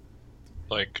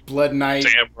 Blood Knight.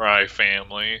 samurai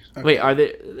family. Okay. Wait, are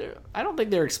they? I don't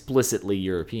think they're explicitly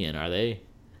European, are they?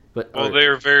 But Well,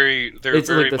 they're very It's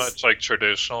like this- much like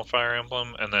traditional Fire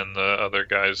Emblem, and then the other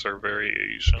guys are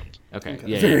very Asian. okay, Okay.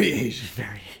 yeah, Very yeah. Asian.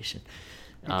 Variation.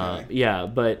 Okay. Yeah,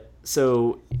 but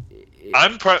so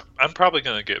I'm probably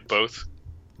gonna get both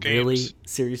games. really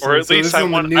seriously, Or at So least this is I on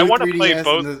the want new to play 3DS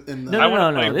both. in the- No, I no,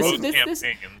 want no, to no. play This- both this-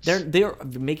 campaigns. they're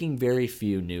making very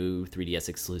few new 3DS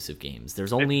exclusive games.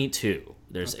 There's only 2.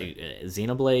 There's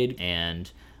Xenoblade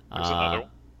and There's another one.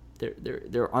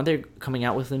 they're aren't they coming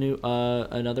out with a new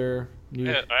another new?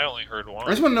 Yeah, I only heard I one.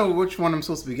 just want to know which one I'm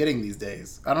supposed to be getting these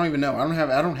days. I don't even know. I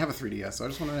don't have a 3DS, so I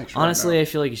just want to make sure. Honestly, I I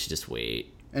feel like you should just wait.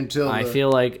 know. Until I the-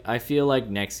 feel like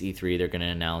next E3 they're gonna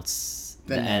announce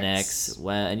the NX.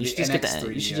 Well, and you should just get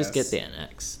the you should just get the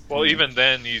NX. Well, even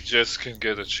then, you just can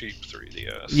get a cheap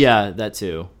 3DS. Yeah, that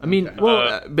too. I mean, Okay.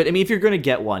 but I mean, if you're gonna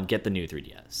get one, get the new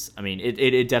 3DS. I mean,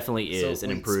 it definitely So, is an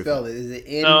wait, improvement. Spell it. Is it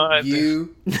N No, I-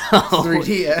 U? No,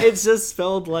 3DS. it's just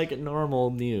spelled like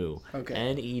normal new. Okay.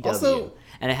 NEW. Also-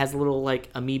 and it has a little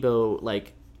like amiibo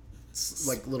like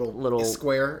Like little Little-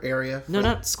 square area. no, for-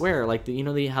 not square, like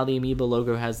how the amiibo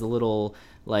logo has the little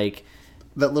like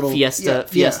that little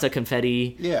Fiesta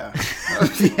confetti. Yeah,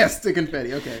 Fiesta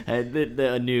confetti. Okay, And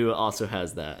the new also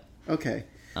has that. okay.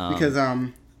 Because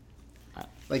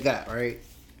like that, right?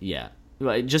 Yeah,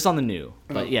 well, just on the new,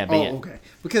 but yeah, but oh, yeah. okay.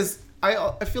 Because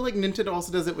I feel like Nintendo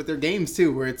also does it with their games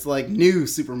too, where it's like new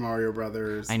Super Mario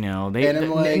Brothers. I know And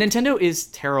I'm like- Nintendo is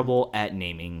terrible at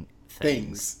naming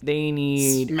things. They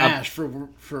need Smash for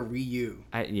Wii U.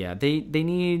 they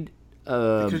need.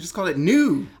 Could have just called it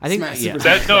new. I think- Smash, yeah. Super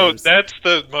Smash Brothers. That's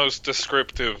the most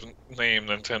descriptive name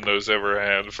Nintendo's ever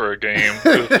had for a game.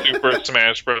 The Super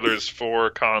Smash Brothers 4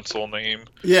 console name.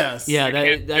 Yes. Yeah,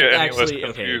 can't that get any less actually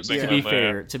okay. confusing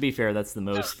To be fair, that's the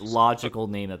most logical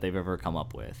name that they've ever come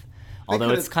up with. Although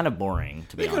could've- it's kind of boring,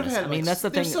 to be They could have honest. had. I mean, like, that's the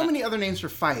thing. There's so many other names for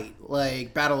fight,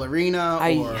 like Battle Arena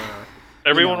or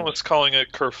Everyone know. was calling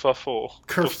it Kerfuffle.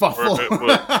 Kerfuffle. before it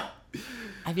was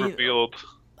I mean, revealed.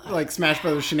 like Smash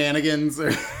Brothers Shenanigans.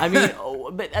 Or I mean,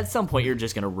 but at some point you're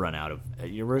just gonna run out of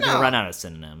run out of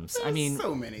synonyms. I There's mean,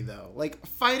 so many though. Like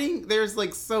fighting, there's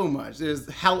like so much. There's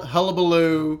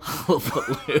Hullabaloo.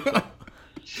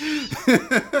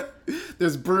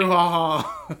 There's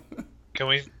Brouhaha. Can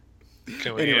we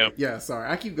Anyway, yeah. Sorry,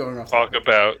 I keep going off. talk topic.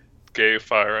 about gay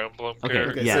Fire Emblem okay,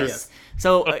 characters? so yes. yes.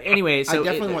 So anyway, so I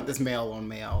definitely want this male on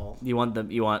male. You want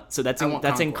so that's I in want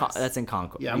that's Conquest. in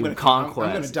Conquest. Yeah, I'm You gonna want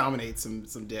I'm gonna dominate some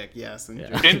dick. Yes. And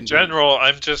Yeah. In general,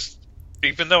 I'm just,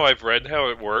 even though I've read how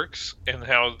it works and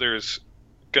how there's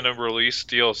gonna release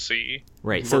DLC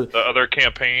Right. for So the other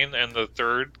campaign and the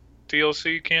third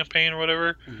DLC campaign or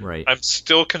whatever, right. I'm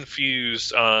still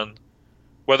confused on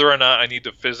whether or not I need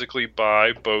to physically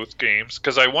buy both games,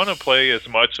 because I want to play as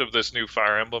much of this new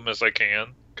Fire Emblem as I can,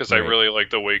 because I Right. really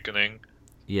liked Awakening.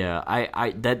 Yeah,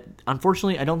 I that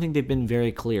unfortunately I don't think they've been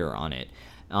very clear on it.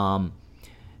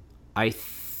 I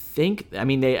think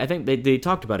they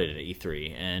talked about it at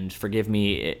E3, and forgive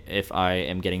me if I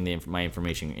am getting my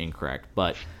information incorrect,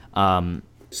 but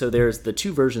so there's the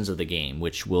two versions of the game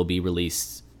which will be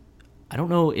released. I don't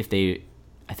know if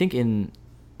I think in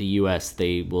the US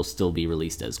they will still be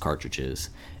released as cartridges.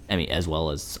 I mean, as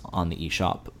well as on the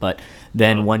eShop. But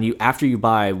then after you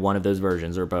buy one of those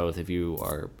versions or both, if you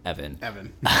are Evan,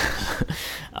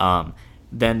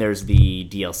 then there's the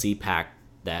DLC pack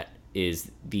that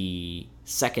is the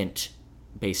second,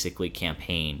 basically,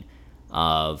 campaign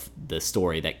of the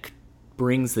story that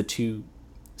brings the two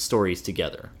stories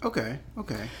together. Okay.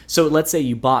 So let's say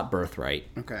you bought Birthright.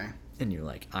 Okay. And you're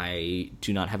like, I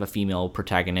do not have a female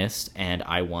protagonist, and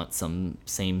I want some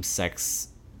same-sex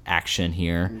action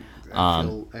here.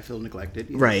 I feel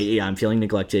neglected. Yes. Right, yeah, I'm feeling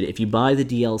neglected. If you buy the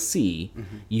DLC,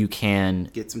 you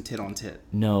can... Get some tit on tit.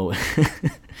 No.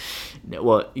 No,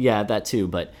 well, yeah, that too,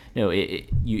 but no,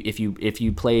 if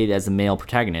you played as a male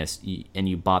protagonist and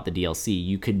you bought the DLC,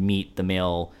 you could meet the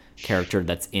male character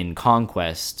that's in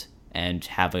Conquest and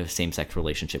have a same-sex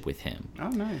relationship with him. Oh,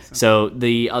 nice. Okay. So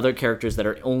the other characters that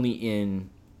are only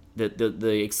in...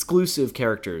 The exclusive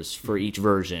characters for each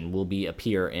version will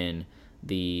appear in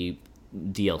the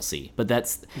DLC. But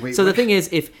the thing is,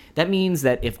 if that means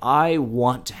that if I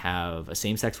want to have a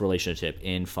same-sex relationship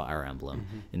in Fire Emblem,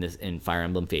 in Fire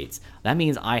Emblem Fates, that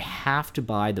means I have to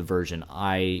buy the version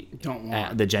I don't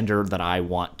want, the gender that I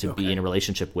want to be in a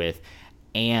relationship with,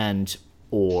 and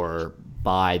or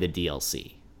buy the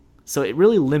DLC. So it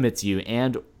really limits you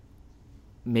and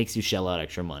makes you shell out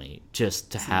extra money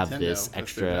just to have Nintendo. this That's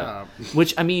extra. their job.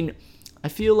 Which, I mean, I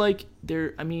feel like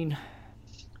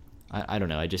I don't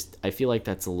know. I feel like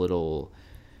that's a little.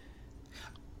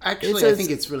 Actually, I think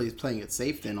it's really playing it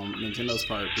safe then on Nintendo's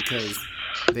part, because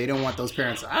they don't want those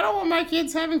parents. I don't want my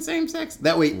kids having same sex.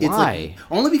 That way, it's like,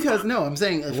 only because I'm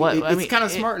saying it's kind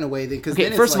of smart in a way. Because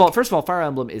first of all, Fire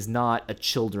Emblem is not a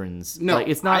children's. No,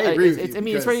 it's not. I agree with you, I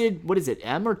mean, it's rated. What is it?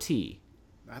 M or T?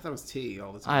 I thought it was T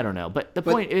all the time. I don't know, but the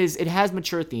point is, it has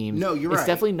mature themes. No, you're It's right.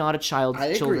 definitely not a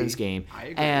children's game. I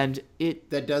agree. And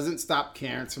that doesn't stop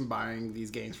parents from buying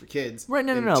these games for kids. Right?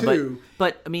 No. And two,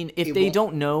 but I mean, if they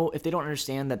don't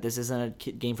understand that this isn't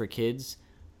a game for kids,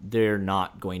 they're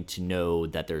not going to know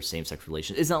that there's same-sex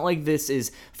relations. It's not like this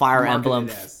is Fire Emblem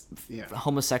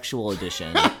homosexual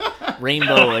edition,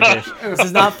 rainbow edition. This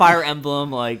is not Fire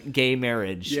Emblem like gay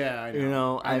marriage. Yeah, I know. You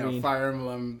know, I know. Fire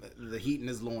Emblem, the heat in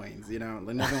his loins. You know,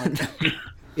 nothing like that.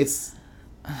 It's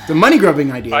the money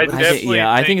grubbing idea. I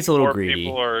think it's a little more greedy.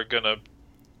 People are gonna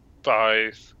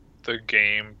buy the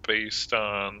game based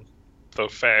on the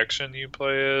faction you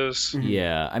play as.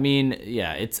 Yeah, I mean,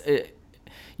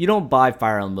 you don't buy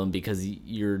Fire Emblem because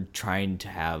you're trying to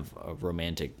have a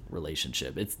romantic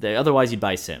relationship. Otherwise you'd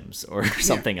buy Sims or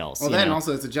something else. Well, then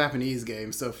also it's a Japanese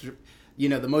game, so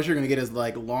the most you're gonna get is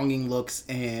like longing looks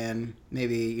and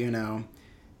maybe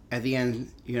at the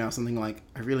end something like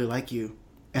I really like you,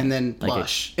 and then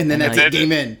blush, and then that's it,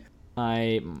 game in.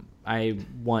 I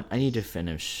need to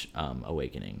finish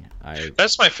Awakening.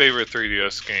 That's my favorite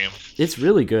 3DS game. It's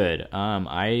really good.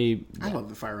 I love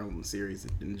the Fire Emblem series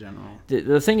in general.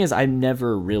 The thing is, I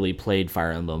never really played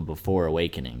Fire Emblem before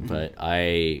Awakening, but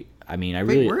I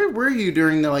really. Where were you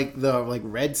during the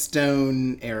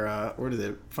Redstone era? What is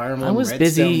it? Fire Emblem. I was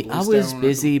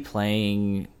busy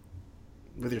playing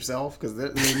with yourself, because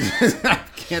I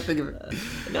can't think of it.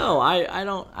 No, I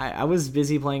don't. I was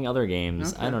busy playing other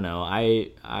games. Okay. I don't know.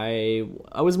 I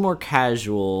was more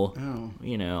casual. Oh.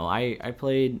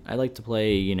 I like to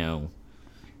play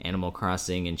Animal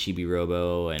Crossing and Chibi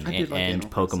Robo and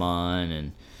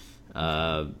Pokemon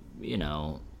and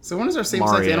So when is our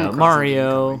same-sex Animal Crossing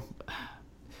Mario? game coming?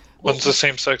 When's the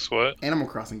same-sex what? Animal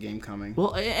Crossing game coming?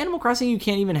 Well, Animal Crossing, you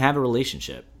can't even have a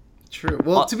relationship. True.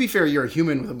 Well, to be fair, you're a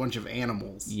human with a bunch of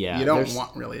animals. Yeah, you don't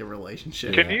want really a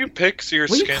relationship. Can you pick your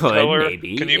skin color?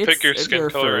 Maybe. Can you pick your skin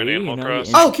color in Animal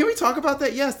Crossing? Oh, can we talk about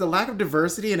that? Yes, the lack of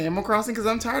diversity in Animal Crossing, because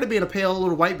I'm tired of being a pale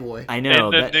little white boy. I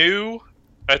know.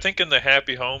 I think in the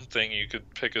Happy Home thing, you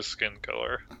could pick a skin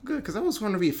color. Good, because I was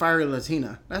going to be fiery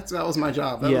Latina. That was my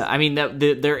job. I mean,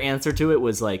 their answer to it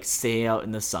was like, stay out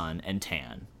in the sun and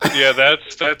tan. Yeah,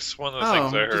 that's one of the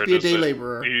things I heard. Just be a day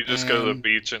laborer. You just go to the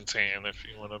beach and tan if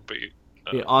you want to be.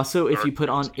 Also, if you put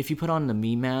on the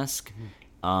Mii mask,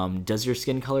 does your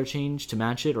skin color change to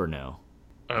match it or no?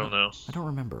 I don't know. I don't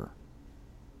remember.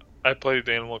 I played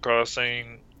Animal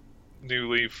Crossing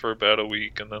New Leaf for about a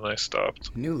week and then I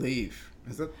stopped. New Leaf.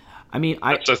 Is that? I mean,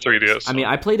 it's a 3DS. I mean,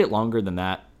 I played it longer than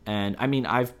that, and I mean,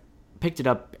 I've picked it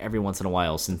up every once in a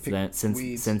while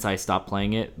since I stopped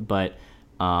playing it. But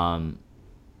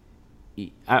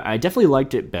I definitely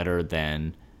liked it better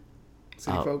than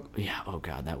City Folk. yeah. Oh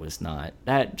god,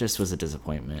 that just was a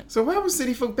disappointment. So why was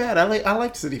City Folk bad? I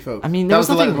liked City Folk. I mean, That there was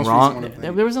the nothing most wrong. recent one, I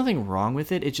There think. was nothing wrong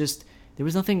with it. It just there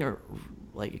was nothing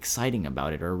like exciting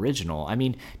about it or original. I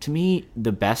mean, to me,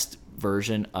 the best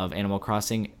version of Animal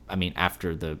Crossing, I mean,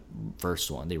 after the first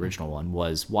one, the original one,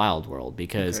 was Wild World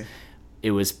because Okay.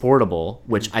 it was portable,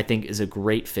 which I think is a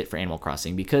great fit for Animal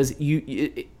Crossing because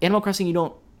Animal Crossing you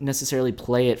don't necessarily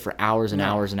play it for hours and No.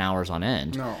 hours and hours on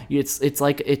end. No.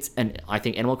 And I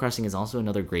think Animal Crossing is also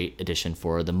another great addition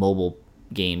for the mobile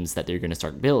games that they're going to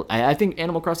start build. I think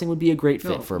Animal Crossing would be a great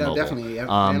fit for mobile. Definitely.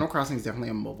 Animal Crossing is definitely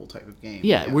a mobile type of game.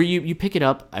 Yeah, where you pick it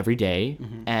up every day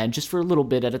and just for a little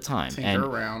bit at a time. Tinker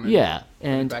around and yeah, put it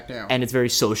and back down. and it's very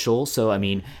social. So I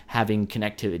mean, having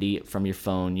connectivity from your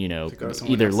phone, go to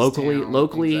someone either else's town,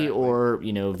 locally exactly.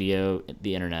 or via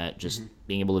the internet, just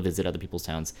being able to visit other people's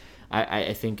towns.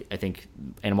 I think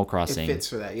Animal It Crossing fits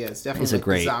for that. Yeah, it's is definitely a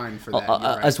great designed for that. You're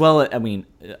right. as well. I mean,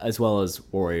 as well as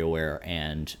WarioWare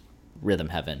and Rhythm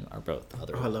Heaven are both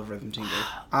other. I love Rhythm Tinker.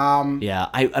 Yeah,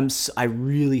 I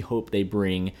really hope they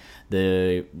bring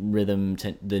the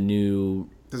the new.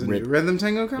 There's a new Rhythm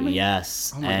Tango coming?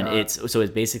 Yes, my and God. it's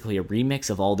basically a remix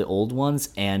of all the old ones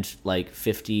and like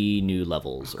 50 new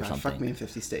levels or God, something. fuck me in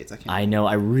 50 states. I can't. I know.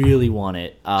 I really want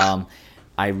it.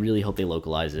 I really hope they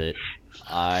localize it.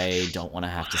 I don't want to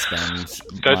have to spend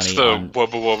That's money the on.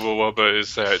 Wubba Wubba Wubba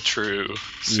Is That True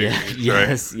Yeah. series,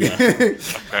 Yes. right?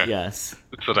 Yes. Okay. Yes.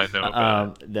 That's what I know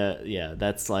about.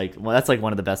 That's like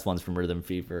one of the best ones from Rhythm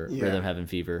Fever. Yeah. Rhythm Heaven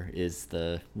Fever is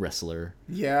the wrestler.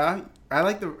 Yeah, I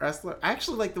like the wrestler. I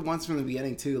actually like the ones from the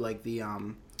beginning too, like the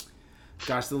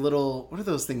gosh, the little what are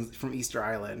those things from Easter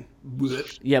Island?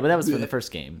 Yeah, but that was from the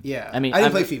first game. Yeah, I mean, I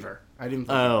didn't play Fever. I didn't.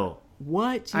 Play Fever. Oh,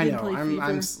 what? You I didn't know. play Fever?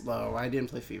 I'm slow. I didn't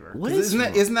play Fever. What 'Cause is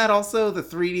wrong? isn't that also the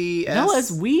 3DS? No,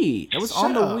 that's Wii. That was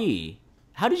on Shut the up. Wii.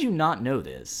 How did you not know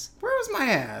this? Where was my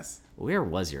ass? Where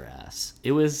was your ass?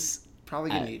 It was.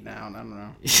 Probably getting eaten out. I don't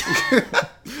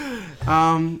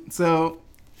know. So,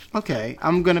 okay,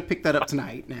 I'm gonna pick that up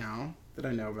tonight. Now that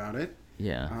I know about it,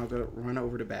 Yeah. I'll go run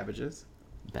over to Babbage's.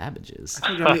 Babbage's.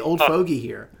 I'm the old fogey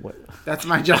here. What? That's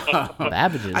my job.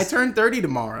 Babbage's. I turn 30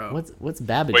 tomorrow. What's Wait,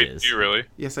 Babbage's? do you really?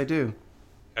 Yes, I do.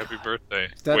 Happy birthday.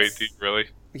 That's- Wait, do you really?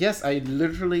 Yes, I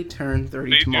literally turn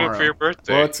 30 What are you tomorrow. doing for your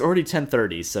birthday? Well, it's already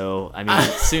 10:30, so I mean,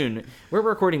 soon. We're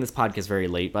recording this podcast very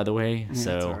late, by the way.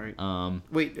 So, it's alright.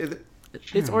 Wait,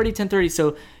 it's already 10:30,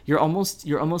 so you're almost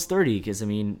 30. Because I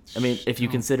mean, if you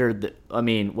consider the,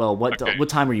 well, Okay. what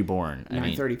time were you born? I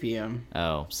mean, 9:30 p.m.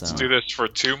 oh, so Let's do this for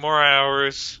 2 more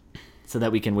hours. so that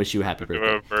we can wish you a happy Do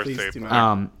birthday. a birthday Please do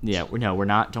party. not. Yeah, we're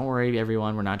not. Don't worry,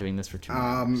 everyone. We're not doing this for 2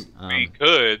 hours. We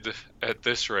could at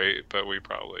this rate, but we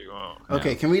probably won't.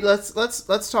 Okay, can we let's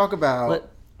talk about Let-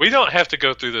 We don't have to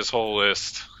go through this whole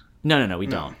list. No, we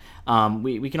don't.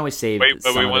 We can always save. Wait, but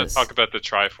some we of want this. to talk about the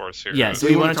Triforce here. Yeah, so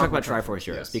We we wanna want to talk about about Triforce Triforce,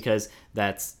 Heroes yes. because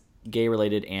that's gay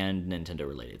related and Nintendo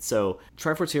related. So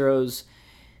Triforce Heroes,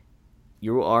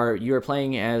 you are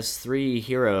playing as 3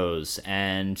 heroes,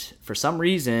 and for some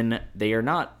reason they are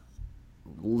not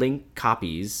Link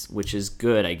copies, which is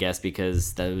good, I guess,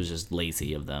 because that was just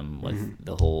lazy of them with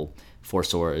the whole 4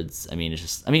 swords. I mean,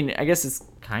 I guess it's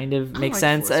kind of makes like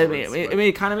sense. 4 I swords, mean, but-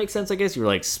 it kind of makes sense. I guess you're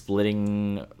like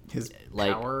splitting his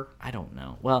like power. I don't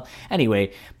know. Well,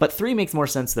 anyway, but 3 makes more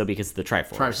sense though because of the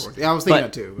Triforce. Triforce. Yeah, I was thinking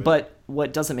that too. But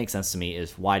what doesn't make sense to me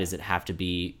is why does it have to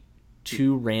be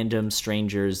 2 random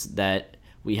strangers that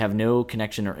we have no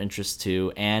connection or interest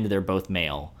to, and they're both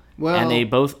male? Well- and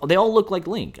they all look like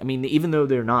Link. I mean, even though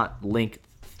they're not Link,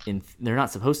 they're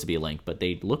not supposed to be a Link, but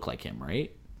they look like him,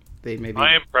 right? They maybe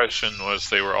My impression was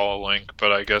they were all Link,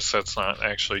 but I guess that's not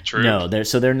actually true. No,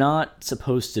 they're not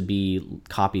supposed to be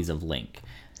copies of Link.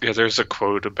 Yeah, there's a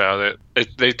quote about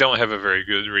it. They don't have a very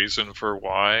good reason for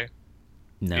why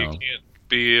you No. can't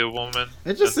be a woman.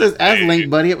 It just And says as they- Link,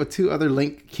 buddy, it with 2 other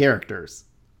Link characters,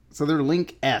 so they're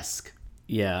Link-esque.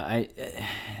 Yeah,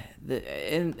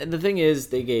 and the thing is,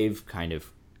 they gave kind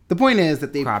of The point is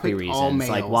that they crappy picked all reasons, males.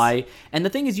 like why. And the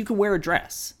thing is, you can wear a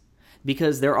dress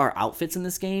because there are outfits in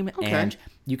this game, and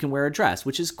you can wear a dress,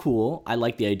 which is cool. I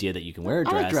like the idea that you can wear a I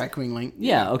dress. like Drag Queen Link.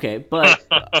 Yeah, okay, but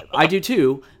I do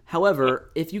too. However,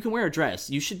 if you can wear a dress,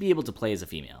 you should be able to play as a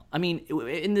female. I mean,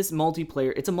 in this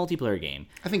multiplayer, it's a multiplayer game.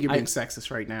 I think you're being sexist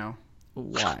right now.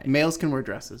 Why? Males can wear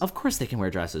dresses. Of course they can wear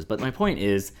dresses, but my point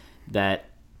is that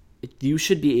you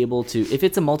should be able to, if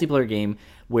it's a multiplayer game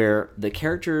where the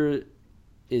character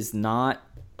is not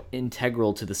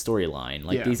integral to the storyline,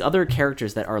 like Yeah. these other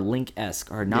characters that are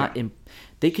Link-esque are not, Yeah.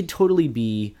 they could totally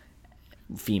be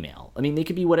female. I mean, they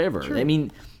could be whatever. I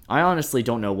mean, I honestly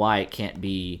don't know why it can't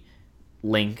be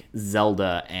Link,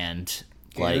 Zelda, and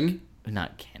Ganon?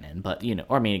 not Ganon, but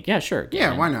or I mean, yeah, sure. Ganon.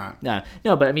 Yeah, why not?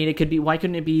 No, but I mean, it could be. Why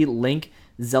couldn't it be Link,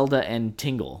 Zelda, and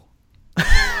Tingle?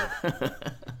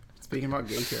 Speaking about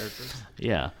gay characters.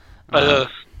 Yeah. Do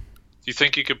you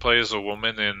think you could play as a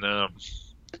woman in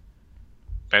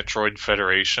Metroid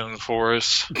Federation for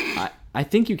us? I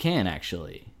think you can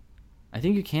actually. I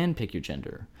think you can pick your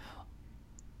gender.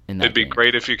 It'd be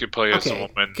great if you could play as a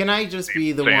woman. Can I just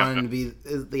be the one, be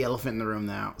the elephant in the room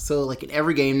now? So, like, in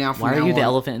every game now, why are you the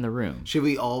elephant in the room? Should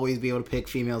we always be able to pick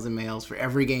females and males for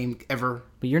every game ever?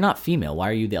 But you're not female. Why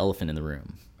are you the elephant in the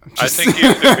room? I think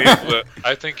you should be able to.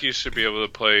 I think you should be able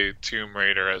to play Tomb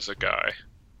Raider as a guy.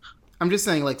 I'm just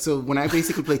saying, like, so when I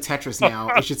basically play Tetris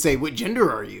now, it should say, "What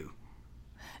gender are you?"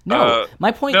 No,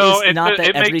 my point is not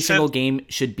that every single sense. game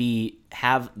should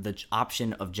have the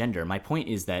option of gender. My point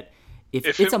is that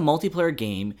if it's a multiplayer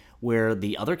game where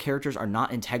the other characters are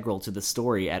not integral to the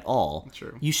story at all,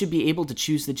 you should be able to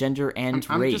choose the gender and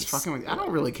I'm race. just fucking with you. I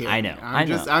don't really care. I know.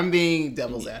 I'm being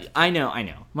devil's advocate. I know.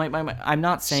 I'm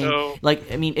not saying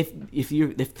like. I mean, if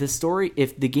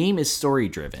the game is story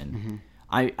driven,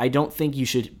 I don't think you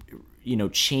should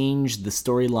change the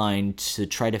storyline to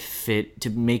try to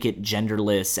make it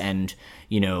genderless and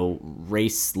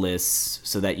raceless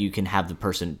so that you can have the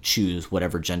person choose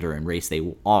whatever gender and race they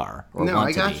are or no, want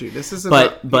I to got be. you. This is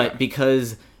about but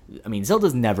because I mean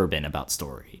Zelda's never been about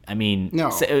story. I mean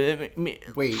no.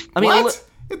 Wait. I mean what?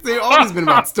 They've always been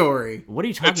about story. What are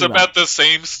you talking about? It's about the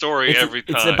same story every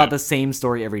time. It's about the same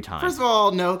story every time. First of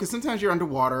all, no, because sometimes you're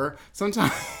underwater.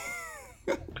 Sometimes.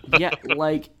 Yeah,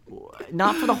 like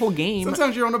not for the whole game.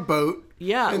 Sometimes you're on a boat.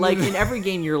 Yeah, like in every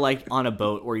game you're like on a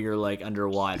boat or you're like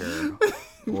underwater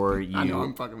or you. I know,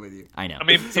 I'm fucking with you. I know. I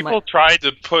mean, people tried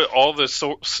to put all the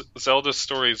Zelda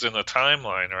stories in a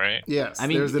timeline, right? Yes, I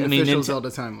mean, there's an official Zelda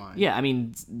timeline. Yeah, I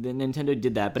mean, the Nintendo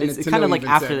did that, but it's Nintendo kind of like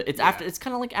after. said, It's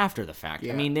kind of like after the fact.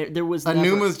 Yeah. I mean, there was.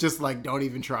 Anuma's just like, don't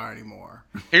even try anymore.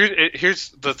 Here's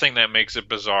the thing that makes it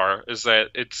bizarre is that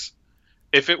it's.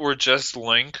 If it were just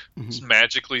Link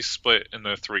magically split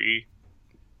into 3,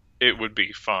 it would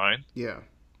be fine. Yeah.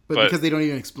 But because they don't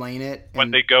even explain it.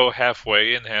 When they go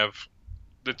halfway and have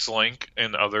it's Link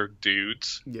and other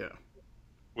dudes. Yeah.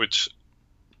 Which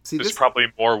is probably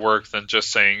more work than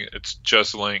just saying it's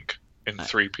just Link in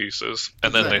 3 pieces.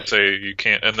 And then they say you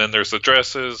can't. And then there's the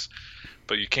dresses,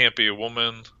 but you can't be a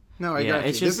woman. No, I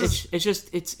got you.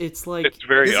 It's like it's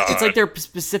very odd. It's like they're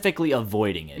specifically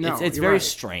avoiding it. No, it's very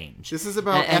strange. This is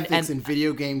about ethics and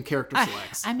video game character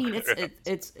selects. I mean,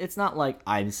 it's not like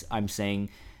I'm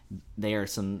saying they are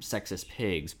some sexist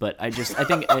pigs, but I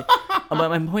think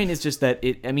my point is just that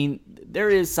there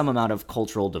is some amount of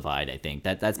cultural divide. I think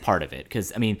that's part of it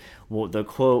because the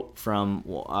quote from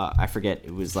I forget,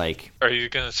 it was like, are you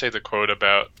going to say the quote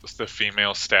about the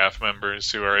female staff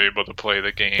members who are able to play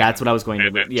the game? That's what I was going to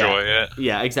enjoy it.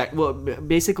 Yeah, exactly. Well,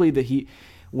 basically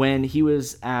when he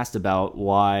was asked about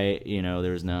why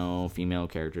there's no female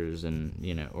characters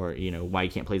and or why you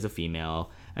can't play as a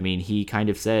female. I mean, he kind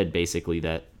of said basically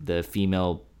that the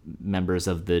female members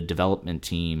of the development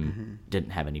team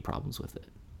didn't have any problems with it.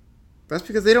 That's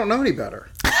because they don't know any better.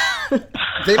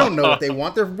 They don't know what they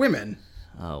want. They're women.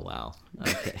 Oh, wow.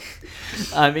 Okay.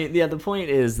 I mean, yeah, the point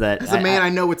is that... As a man, I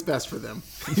know what's best for them.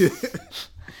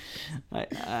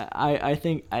 I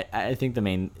think the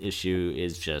main issue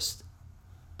is just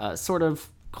sort of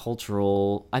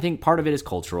cultural. I think part of it is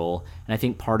cultural, and I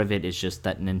think part of it is just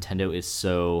that Nintendo is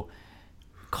so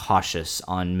cautious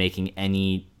on making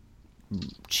any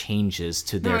changes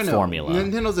to their formula.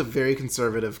 Nintendo's a very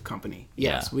conservative company.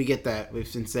 Yes, we get that.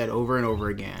 We've been said over and over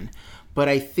again. But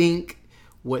I think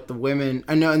what the women...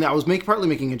 I know, and I was partly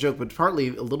making a joke, but partly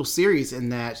a little serious in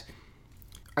that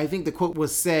I think the quote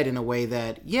was said in a way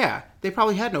that, yeah, they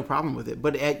probably had no problem with it.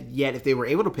 But yet, if they were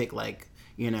able to pick, like,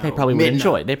 they probably would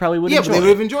enjoy it. They probably would enjoy it. Yeah, they would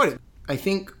have enjoyed it. I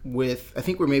think where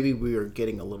maybe we were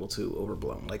getting a little too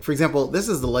overblown. Like, for example, this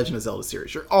is the Legend of Zelda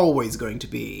series. You're always going to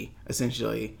be,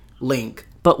 essentially, Link.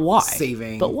 But why?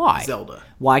 Saving Zelda.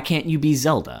 Why can't you be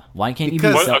Zelda? Why can't you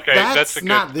be Zelda? Okay, that's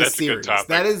not this series.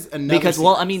 That is another because,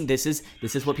 series. I mean, this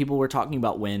is what people were talking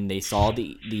about when they saw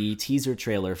the teaser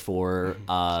trailer for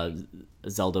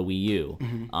Zelda Wii U.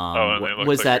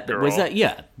 Was that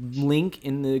yeah? Link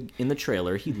in the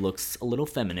trailer, he looks a little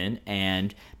feminine,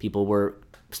 and people were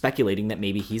speculating that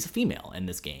maybe he's a female in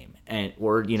this game,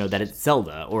 or that it's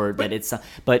Zelda, or that it's.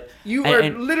 But you are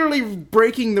literally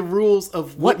breaking the rules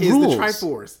of what is the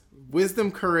Triforce: wisdom,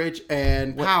 courage,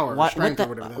 and power, strength, or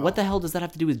whatever. What the hell does that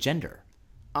have to do with gender?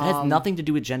 That has nothing to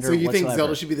do with gender So you whatsoever. think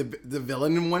Zelda should be the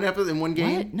villain in one episode, in one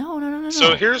game? What? No.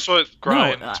 So here's what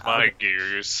grinds No, my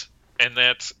gears, and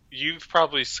that's you've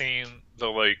probably seen the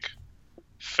like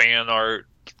fan art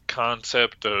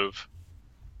concept of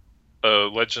a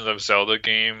Legend of Zelda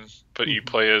game, but you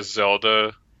play as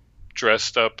Zelda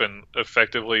dressed up in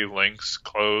effectively Link's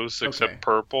clothes except Okay.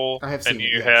 purple, I have seen and it,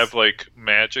 you yes. have like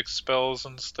magic spells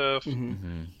and stuff,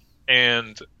 and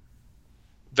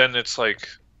then it's like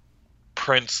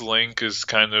Prince Link is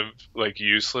kind of like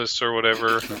useless or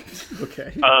whatever.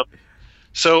 Okay.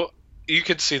 So you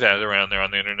could see that around there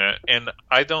on the internet, and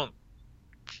I don't.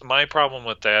 My problem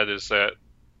with that is that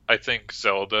I think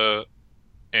Zelda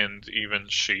and even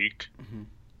Sheik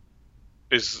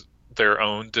is their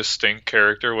own distinct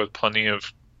character with plenty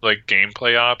of like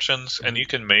gameplay options, and you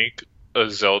can make a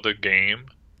Zelda game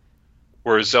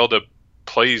where Zelda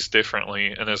plays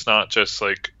differently and it's not just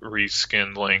like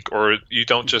reskin Link, or you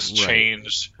don't just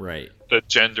change Right. the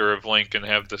gender of Link and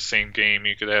have the same game.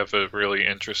 You could have a really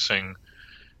interesting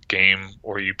game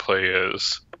where you play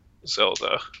as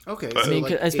Zelda. Okay. But- So I mean,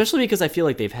 like, especially because I feel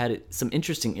like they've had some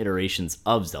interesting iterations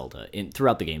of Zelda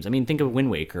throughout the games. I mean, think of Wind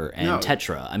Waker and No.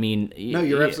 Tetra. I mean, No,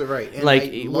 you're absolutely right. And like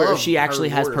I where love she actually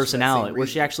Hyrule has Warriors for that same personality, where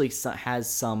she reason. actually has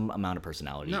some amount of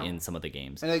personality No. in some of the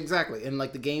games. And exactly, and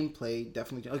like the gameplay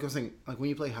definitely, like I was saying, like when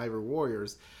you play Hyrule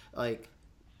Warriors, like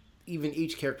even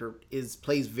each character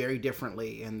plays very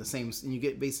differently, and you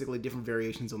get basically different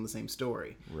variations on the same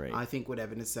story. Right. I think what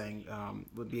Evan is saying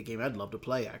would be a game I'd love to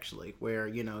play actually, where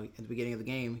at the beginning of the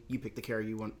game you pick the character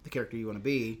you want to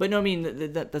be. But no, I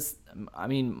mean that's. I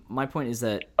mean, my point is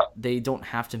that they don't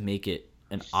have to make it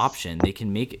an option. They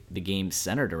can make the game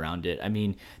centered around it. I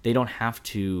mean, they don't have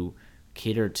to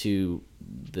cater to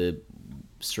the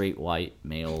straight white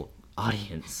male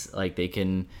audience. Like they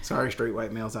can. Sorry, straight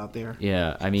white males out there.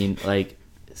 Yeah, I mean, like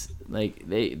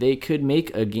they could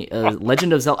make a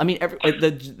Legend of Zelda. I mean,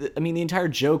 the entire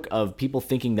joke of people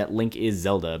thinking that Link is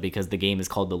Zelda because the game is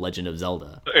called The Legend of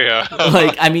Zelda. Yeah.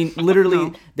 Like, I mean,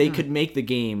 literally, they could make the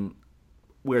game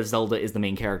where Zelda is the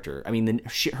main character. I mean,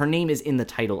 her name is in the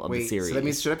title of the Wait, series. so that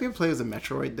means should I be able to play as a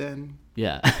Metroid then?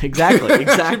 Yeah, exactly.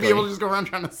 Should be able to just go around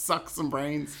trying to suck some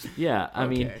brains. Yeah, I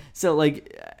mean, Okay. so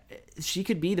like, she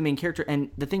could be the main character, and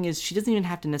the thing is, she doesn't even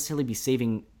have to necessarily be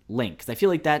saving Link, because I feel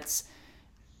like that's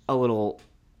a little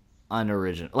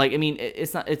unoriginal. Like, I mean,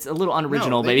 it's not. It's a little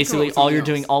unoriginal, they but can come up basically, with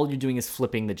something all you're doing is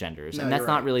flipping the genders, No, and that's you're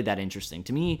not right. really that interesting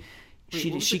to me.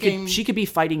 what was She the game? could be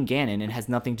fighting Ganon and has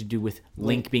nothing to do with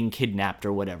Link being kidnapped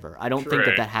or whatever. I don't think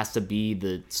Right. that has to be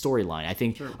the storyline.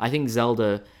 I think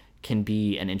Zelda can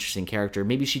be an interesting character.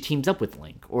 Maybe she teams up with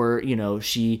Link, or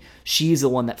she's the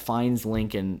one that finds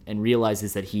Link and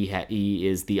realizes that he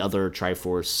is the other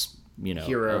Triforce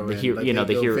Hero, the and, hero, like, the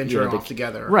they go hero, venturing off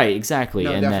together. Right, exactly.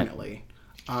 No, and definitely.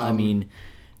 I mean,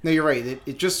 No, you're right.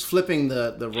 It just flipping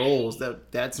the roles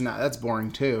that's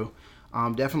boring too.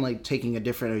 Definitely taking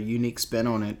a unique spin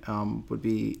on it would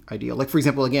be ideal. Like for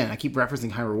example, again, I keep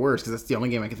referencing Hyrule Warriors because that's the only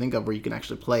game I can think of where you can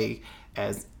actually play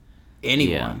as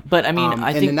anyone. Yeah. But, I mean,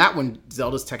 I and think- in that one,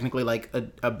 Zelda's technically like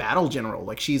a battle general.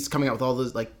 Like she's coming out with all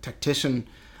those like tactician,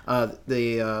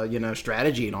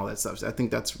 strategy and all that stuff. So I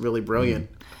think that's really brilliant.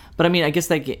 but I mean, I guess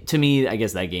that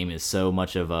game is so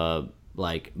much of a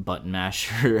like button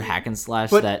masher hack and slash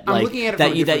But that I'm like looking at it that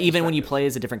from a you, that different even when you perspective. play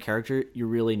as a different character, you're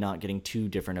really not getting too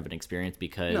different of an experience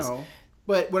because No,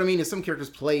 but what I mean is some characters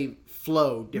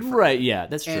flow differently. right, yeah,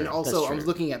 that's true. And That's also, I true. was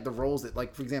looking at the roles that,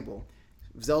 like, for example,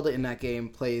 Zelda in that game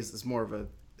plays as more of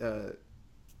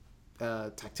a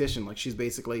tactician. Like, she's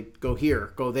basically go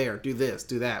here, go there, do this,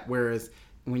 do that. Whereas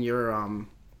when you're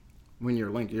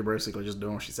Link, you're basically just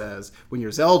doing what she says. When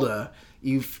you're Zelda,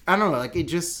 I don't know, like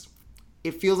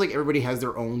it feels like everybody has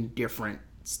their own different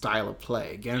style of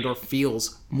play. Ganondorf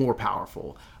feels more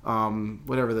powerful.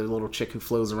 Whatever the little chick who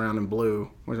flows around in blue,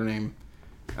 what's her name?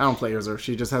 I don't play as her.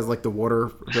 She just has like the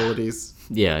water abilities.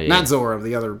 yeah. Not Zora,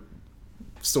 the other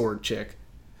sword chick.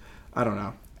 I don't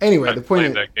know. Anyway, the I point played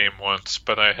is, that game once,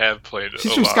 but I have played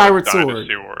she's a from lot Skyward of Sword,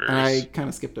 Dynasty Warriors. and I kind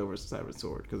of skipped over Skyward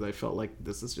Sword because I felt like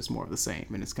this is just more of the same,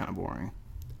 and it's kind of boring.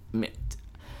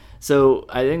 So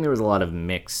I think there was a lot of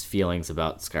mixed feelings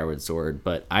about Skyward Sword,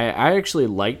 but I actually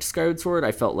liked Skyward Sword.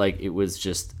 I felt like it was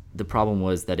just the problem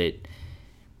was that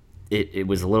it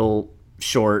was a little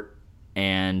short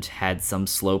and had some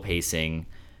slow pacing,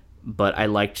 but I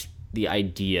liked the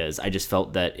ideas. I just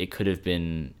felt that it could have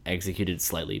been executed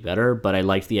slightly better, but I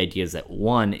liked the ideas that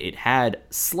one, it had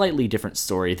slightly different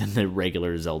story than the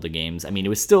regular Zelda games. I mean, it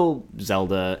was still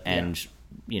Zelda and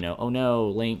oh no,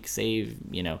 Link save,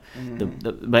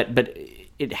 but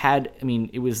it had, I mean,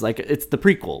 it was like, it's the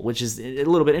prequel, which is a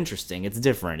little bit interesting. It's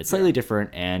different. It's slightly different,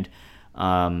 and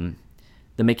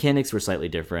The mechanics were slightly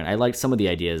different. I liked some of the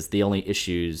ideas. The only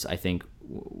issues, I think,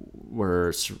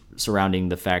 were surrounding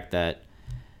the fact that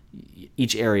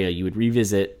each area you would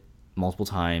revisit multiple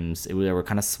times. There were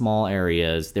kind of small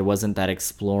areas. There wasn't that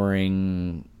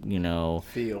exploring,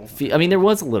 feel. I mean, there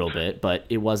was a little bit, but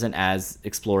it wasn't as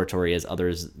exploratory as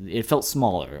others. It felt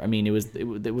smaller. I mean, it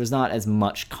was not as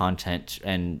much content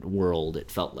and world.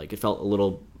 It felt a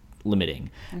little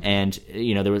limiting, and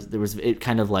there was it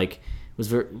kind of like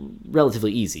was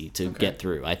relatively easy to get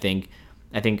through. I think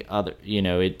other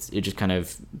it just kind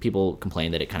of, people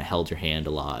complained that it kind of held your hand a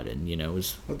lot, and it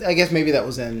was. I guess maybe that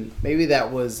was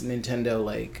Nintendo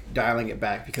like dialing it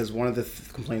back, because one of the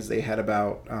complaints they had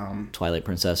about Twilight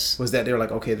Princess was that they were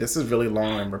like, okay, this is really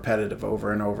long and repetitive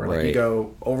over and over. Right. Like you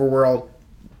go overworld,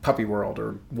 puppy world,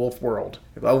 or wolf world,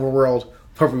 overworld,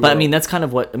 puppy world. But I mean, that's kind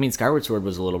of what Skyward Sword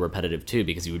was a little repetitive too,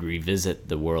 because you would revisit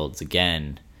the worlds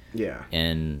again. Yeah.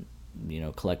 And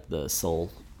collect the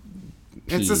soul.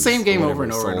 It's the same game over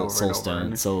and over and over. Soul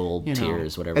stone, soul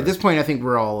tears, whatever. At this point, I think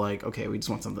we're all like, okay, we just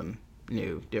want something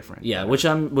new, different. Yeah, which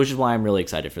is why I'm really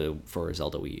excited for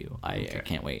Zelda Wii U. I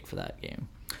can't wait for that game.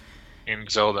 In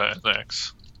Zelda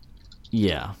NX.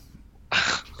 Yeah.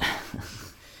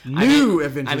 New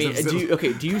Adventures. I mean, of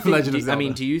Zelda. do you think? Legend of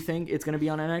Zelda. Do you think it's going to be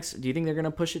on NX? Do you think they're going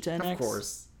to push it to NX? Of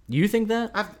course. You think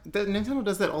that? Nintendo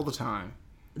does that all the time.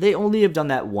 They only have done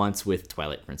that once with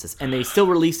Twilight Princess, and they still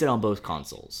released it on both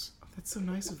consoles. That's so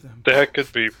nice of them. That could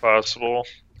be possible.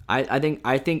 I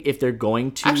think if they're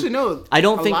going to, actually no, I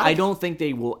don't think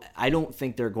they will. I don't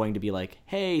think they're going to be like,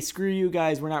 hey, screw you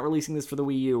guys, we're not releasing this for the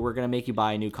Wii U. We're going to make you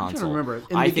buy a new console. Remember,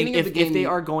 I think if they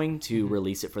are going to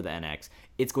release it for the NX,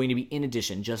 it's going to be in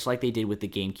addition, just like they did with the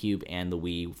GameCube and the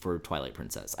Wii for Twilight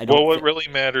Princess. What really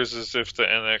matters is if the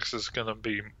NX is going to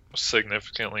be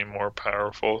significantly more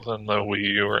powerful than the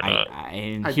Wii U or not.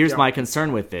 And here's my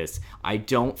concern with this. I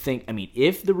don't think,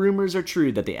 if the rumors are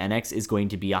true that the NX is going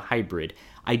to be a hybrid,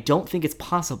 I don't think it's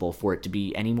possible for it to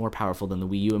be any more powerful than the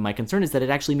Wii U, and my concern is that it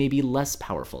actually may be less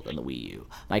powerful than the Wii U.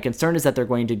 My concern is that they're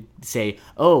going to say,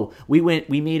 oh, we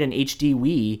made an HD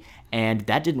Wii, and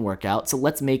that didn't work out, so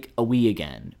let's make a Wii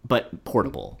again, but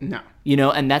portable. No.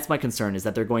 And that's my concern, is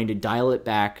that they're going to dial it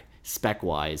back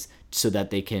spec-wise so that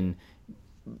they can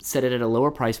set it at a lower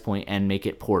price point and make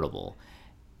it portable,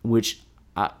 which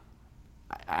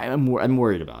I'm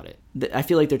worried about it. I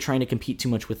feel like they're trying to compete too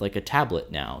much with like a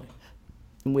tablet now.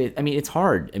 It's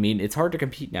hard. It's hard to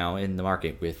compete now in the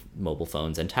market with mobile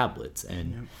phones and tablets.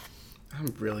 And I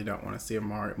really don't want to see a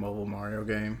mobile Mario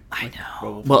game. I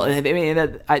know. Well,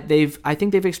 I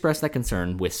think they've expressed that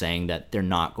concern with saying that they're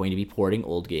not going to be porting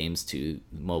old games to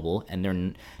mobile, and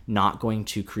they're not going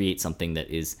to create something that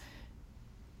is.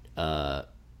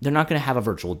 They're not going to have a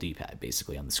virtual D-pad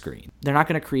basically on the screen. They're not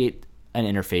going to create an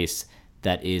interface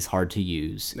that is hard to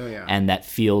use and that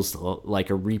feels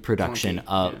like a reproduction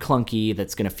clunky,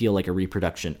 that's going to feel like a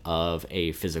reproduction of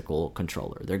a physical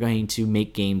controller. They're going to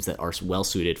make games that are well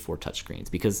suited for touchscreens,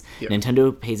 because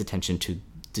Nintendo pays attention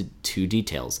to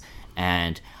details.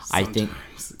 And I think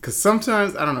because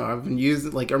sometimes, I don't know, I've been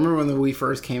using, like, I remember when the Wii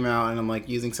first came out and I'm like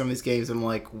using some of these games, I'm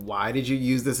like, why did you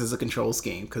use this as a control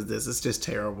scheme? Because this is just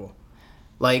terrible.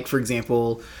 Like, for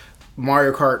example,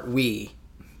 Mario Kart Wii.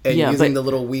 And using the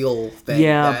little wheel thing,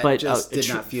 just did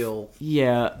not feel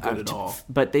good at all.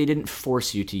 But they didn't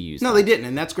force you to use No, they didn't,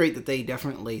 and that's great that they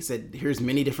definitely said, here's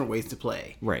many different ways to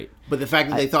play. Right. But the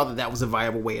fact that they thought that was a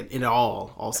viable way at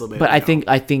all also made But I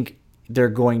think they're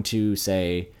going to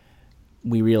say,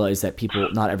 we realize that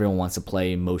not everyone wants to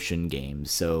play motion games,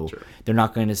 so they're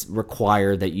not going to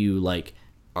require that you, like,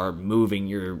 are moving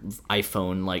your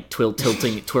iPhone, like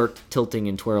tilting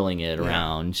and twirling it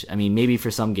around. Maybe for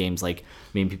some games, like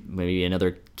maybe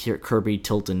another Kirby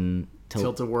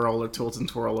Tilt-a-whirl or tilt and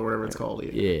twirl or whatever it's called.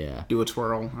 Yeah. Do a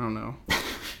twirl. I don't know.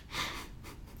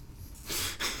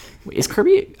 Wait, is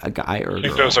Kirby a guy or a girl? I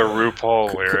think those are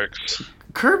RuPaul lyrics.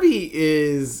 Kirby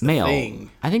is male.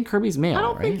 Thing. I think Kirby's male. I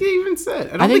don't right? think they even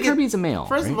said. I think Kirby's a male.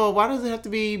 First right? of all, why does it have to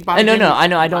be bi? No, I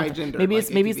know. I don't. Gender, maybe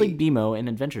it's like ATV. BMO in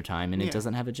Adventure Time, and it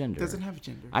doesn't have a gender. Doesn't have a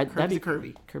gender. That'd be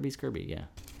Kirby. Kirby's Kirby. Yeah.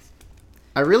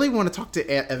 I really want to talk to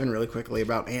Evan really quickly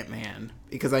about Ant-Man,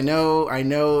 because I know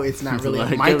it's not really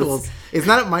at Michael's. It's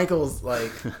not at Michael's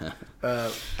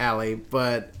alley,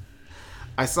 but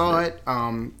I saw it.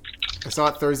 I saw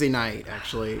it Thursday night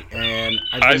actually, and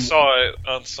I saw it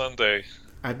on Sunday.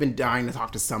 I've been dying to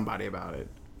talk to somebody about it.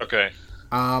 Okay.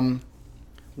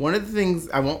 One of the things,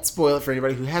 I won't spoil it for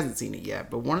anybody who hasn't seen it yet,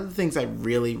 but one of the things I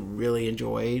really, really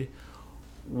enjoyed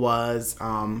was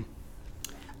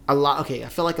a lot. Okay, I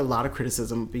feel like a lot of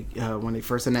criticism when they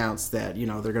first announced that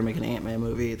they're gonna make an Ant-Man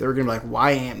movie. They were gonna be like,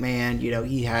 why Ant-Man?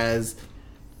 He has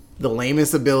the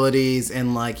lamest abilities,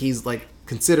 and like he's like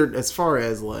considered as far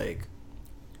as like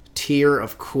tier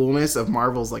of coolness of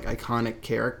Marvel's like iconic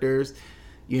characters.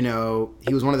 He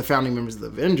was one of the founding members of the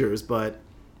Avengers, but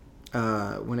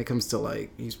when it comes to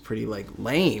like he's pretty like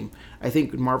lame. I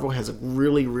think Marvel has a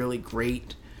really really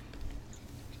great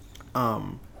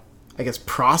I guess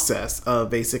process of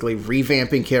basically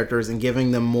revamping characters and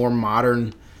giving them more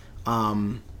modern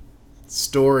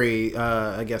story,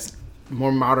 I guess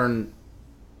more modern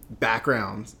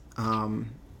backgrounds.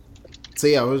 So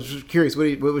yeah, I was just curious,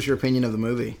 what was your opinion of the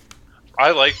movie?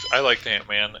 I liked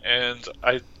Ant-Man, and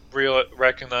I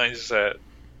recognize that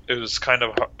it was kind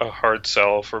of a hard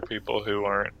sell for people who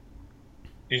aren't,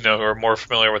 who are more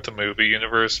familiar with the movie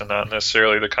universe and not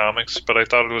necessarily the comics. But I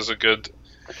thought it was a good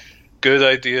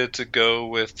idea to go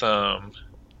with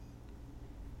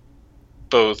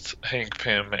both Hank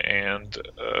Pym and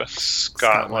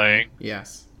Scott Lang.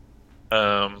 Yes.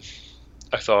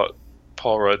 I thought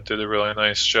Paul Rudd did a really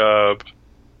nice job.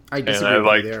 I disagree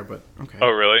with you there, but okay. Oh,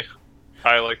 really?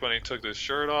 I like when he took his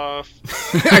shirt off.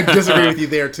 I disagree with you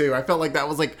there too. I felt like that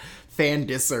was like fan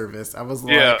disservice. I was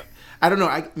like, I don't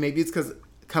know. Maybe it's because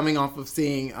coming off of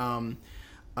seeing,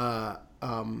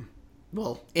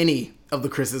 any of the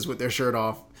Chris's with their shirt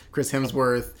off, Chris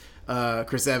Hemsworth,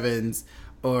 Chris Evans,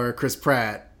 or Chris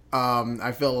Pratt.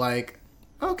 I feel like,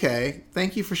 okay,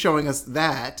 thank you for showing us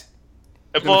that.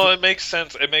 Well, it makes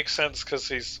sense. It makes sense because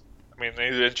they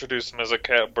introduced him as a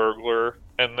cat burglar,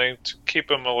 and they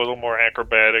keep him a little more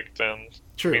acrobatic than,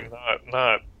 True.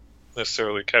 Not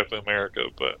necessarily Captain America,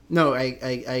 but... No, I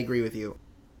agree with you.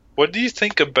 What do you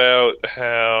think about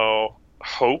how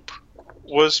Hope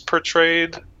was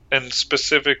portrayed, and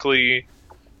specifically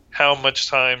how much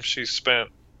time she spent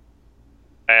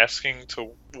asking to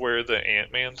wear the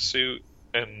Ant-Man suit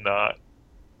and not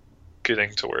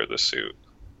getting to wear the suit?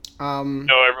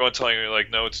 Everyone telling me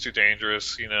like, no, it's too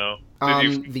dangerous.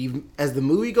 As the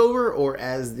moviegoer or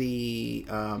as the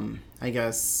I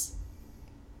guess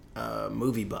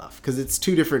movie buff, because it's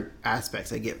two different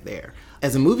aspects I get there.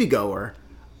 As a moviegoer,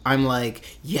 I'm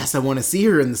like, yes, I want to see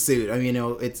her in the suit. I mean,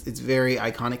 it's very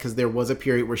iconic because there was a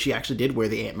period where she actually did wear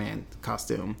the Ant-Man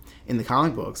costume in the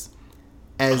comic books.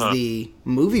 As the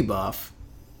movie buff,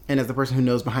 and as the person who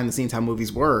knows behind the scenes how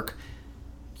movies work,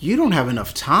 you don't have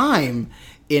enough time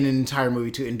in an entire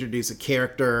movie to introduce a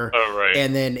character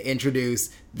and then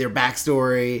introduce their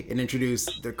backstory and introduce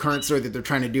the current story that they're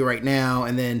trying to do right now.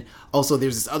 And then also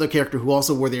there's this other character who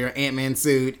also wore their Ant-Man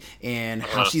suit and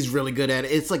how she's really good at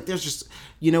it. It's like, there's just,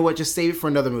 just save it for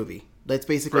another movie. That's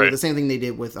basically the same thing they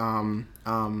did with,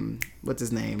 what's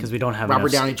his name? Because we don't have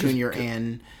Robert Downey Jr.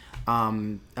 and,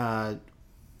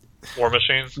 War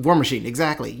Machine? War Machine,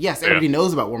 exactly. Yes, everybody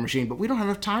knows about War Machine, but we don't have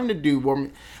enough time to do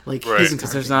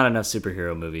because there's not enough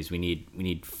superhero movies. We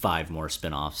need 5 more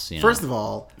spin-offs. First of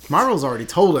all, Marvel's already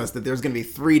told us that there's going to be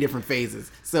 3 different phases.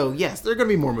 So yes, there are going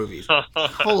to be more movies.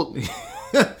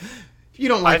 If you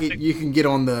don't like it, you can get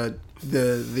on the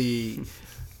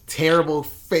terrible,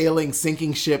 failing,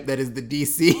 sinking ship that is the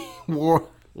DC War.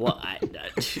 Well,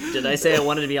 did I say I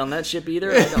wanted to be on that ship either?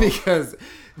 Because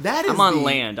that is I'm on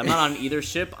land. I'm not on either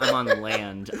ship. I'm on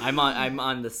land. I'm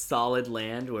on the solid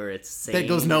land where it's sane. That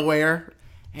goes nowhere.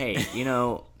 Hey,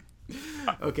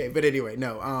 Okay, but anyway,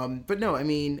 no. But no, I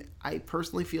mean, I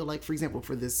personally feel like, for example,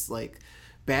 for this like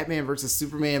Batman versus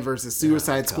Superman versus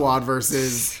Suicide Squad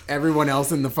versus everyone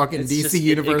else in the fucking DC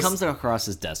universe. It comes across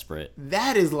as desperate.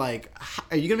 That is like,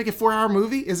 are you gonna make a 4-hour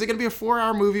movie? Is it gonna be a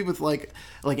 4-hour movie with like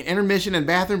an intermission and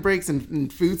bathroom breaks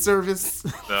and food service?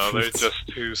 No, they're just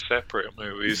 2 separate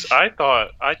movies. I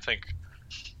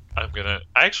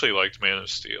actually liked Man of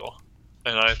Steel,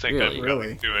 and I think I'm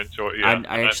going to enjoy. Yeah,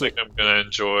 I think I'm going to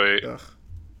enjoy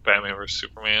Batman vs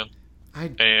Superman.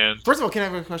 First of all, can I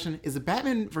have a question? Is the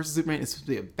Batman versus Superman supposed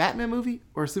to be a Batman movie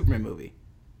or a Superman movie?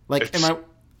 Like, am I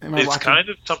it's watching? kind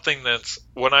of something that's,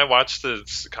 when I watched the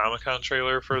Comic-Con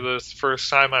trailer for the first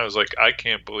time, I was like, I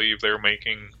can't believe they're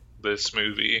making this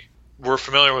movie. We're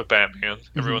familiar with Batman.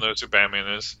 Mm-hmm. Everyone knows who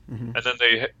Batman is. Mm-hmm. And then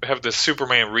they have the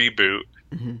Superman reboot.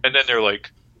 Mm-hmm. And then they're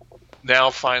like,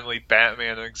 now finally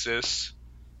Batman exists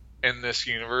in this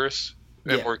universe.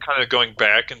 And we're kind of going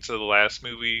back into the last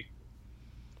movie.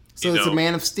 So it's a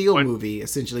Man of Steel movie,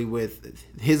 essentially, with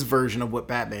his version of what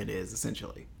Batman is,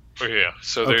 essentially. Yeah,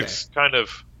 so there's kind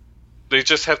of... they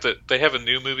just have to. They have a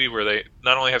new movie where they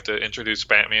not only have to introduce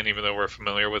Batman, even though we're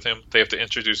familiar with him, they have to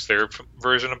introduce their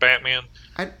version of Batman.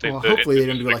 They Well, have to hopefully they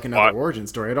don't introduce, do like another plot. origin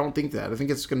story. I don't think that. I think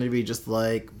it's going to be just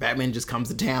like Batman just comes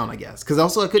to town, I guess. Because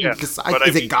also I couldn't Yeah, decide. but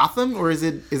Is it Gotham or is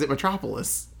it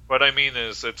Metropolis? what I mean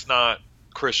is, it's not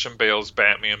Christian Bale's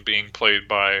Batman being played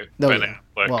by No, Ben yeah.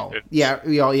 Affleck. Well, It's yeah,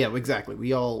 exactly.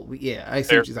 Yeah, I see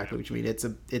their- exactly what you mean.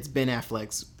 It's Ben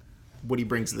Affleck's what he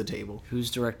brings to the table. Who's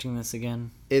directing this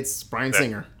again? It's Bryan Yeah.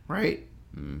 Singer, right?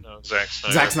 no, Zack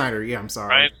Snyder. Zack Snyder. Yeah, I'm sorry.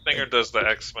 Bryan Singer does the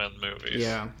X-Men movies.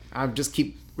 Yeah, I just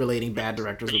keep relating bad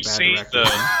directors with Have you bad seen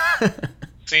directors.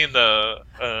 Seen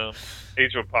the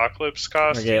Age of Apocalypse I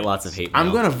costume? get lots of hate. I'm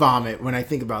mail. gonna vomit when I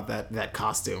think about that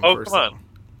costume. Oh, first come of on. all.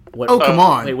 What, Oh, come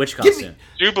on. Wait, which Give me- costume?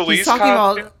 Jubilee's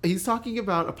costume? He's talking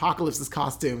about Apocalypse's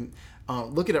costume.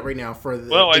 Look it up right now for the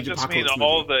Well, I Age of just mean Apocalypse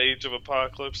all movie. the Age of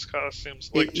Apocalypse costumes.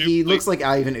 Like He Jubilee. looks like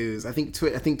Ivan Ooze. I think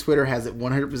Twitter has it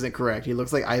 100% correct. He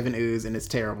looks like Ivan Ooze, and it's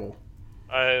terrible.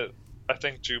 I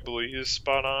think Jubilee is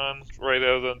spot on. Right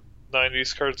out of the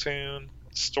 '90s cartoon.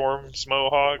 Storm's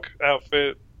mohawk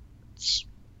outfit. It's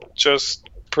just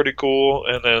pretty cool.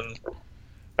 And then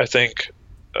I think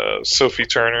Sophie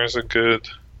Turner is a good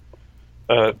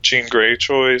Jean Grey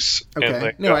choice. And Okay,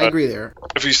 they no, I got- agree there.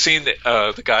 Have you seen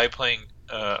the guy playing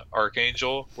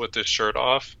Archangel with his shirt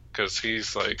off? Because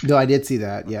he's like No, I did see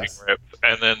that. Yes. ripped.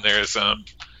 And then there's I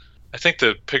think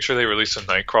the picture they released of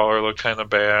Nightcrawler looked kind of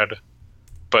bad,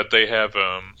 but they have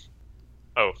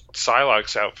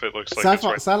Psylocke's outfit looks like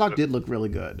it's Psylocke did look really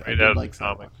good. I right did out of like the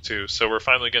Psylocke. comic too. So we're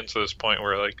finally getting to this point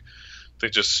where like they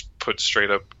just put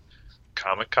straight up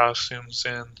comic costumes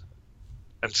in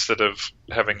instead of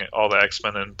having all the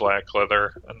X-Men in black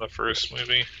leather in the first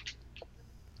movie.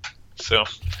 So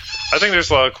I think there's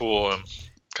a lot of cool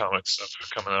comic stuff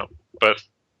coming up. But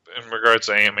in regards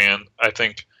to Ant-Man, I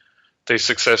think they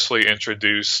successfully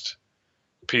introduced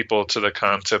people to the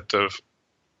concept of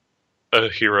a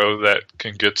hero that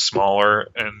can get smaller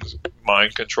and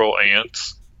mind control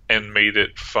ants and made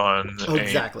it fun Oh, and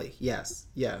exactly. Yes.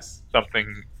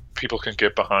 something people can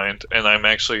get behind. And I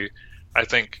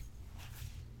think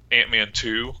Ant-Man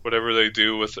 2, whatever they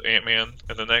do with Ant-Man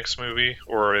in the next movie,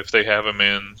 or if they have him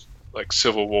in like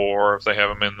Civil War, if they have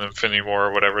him in the Infinity War,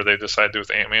 or whatever they decide to do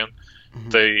with Ant-Man,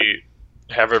 they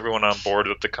have everyone on board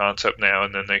with the concept now,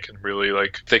 and then they can really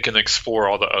they can explore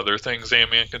all the other things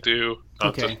Ant-Man can do.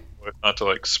 Not to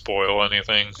like spoil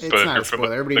anything, It's but not a if you're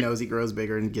spoiler. Everybody knows he grows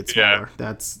bigger and gets Yeah.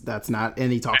 smaller. That's not.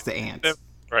 And he talks to ants.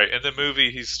 right in the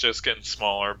movie he's just getting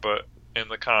smaller, but in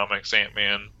the comics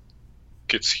Ant-Man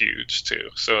gets huge too.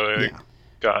 So they Yeah.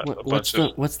 got a bunch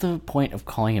of What's the point of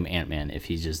calling him Ant-Man if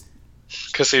he's just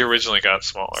because he originally got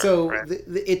smaller. So right?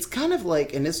 it's kind of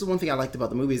like, and this is one thing I liked about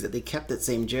the movie is that they kept that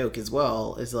same joke as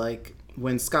well. Is like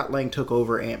when Scott Lang took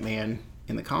over Ant-Man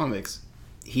in the comics,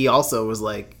 he also was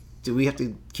like, "Do we have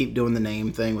to keep doing the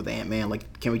name thing with Ant-Man?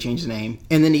 Like, can we change the name?"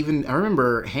 And then even I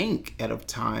remember Hank at a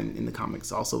time in the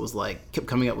comics also was like kept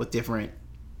coming up with different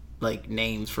like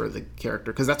names for the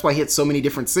character because that's why he had so many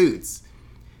different suits.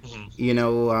 You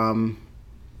know,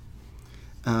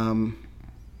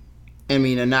 I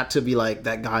mean, and not to be like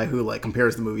that guy who like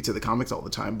compares the movie to the comics all the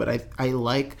time, but I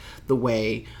like the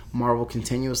way Marvel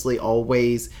continuously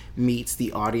always meets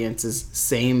the audience's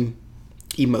same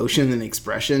emotion and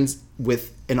expressions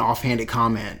with an offhanded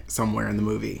comment somewhere in the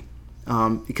movie.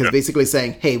 Because basically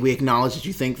saying, hey, we acknowledge that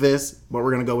you think this, but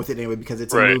we're going to go with it anyway because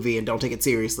it's a movie and don't take it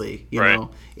seriously. You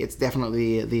know, it's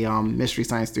definitely the Mystery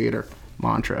Science Theater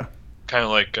mantra. Kind of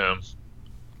like a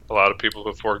lot of people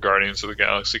before Guardians of the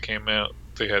Galaxy came out,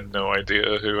 they had no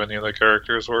idea who any of the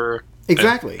characters were.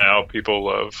 Exactly. And now people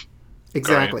love.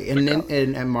 Exactly. And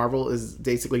then and Marvel is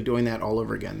basically doing that all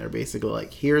over again. They're basically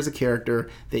like, here's a character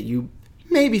that you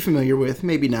may be familiar with,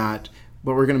 maybe not,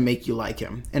 but we're going to make you like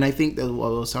him. And I think that what I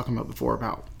was talking about before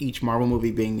about each Marvel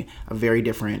movie being a very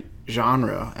different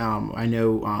genre. I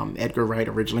know Edgar Wright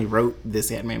originally wrote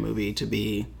this Ant-Man movie to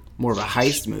be more of a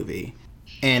heist movie.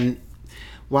 And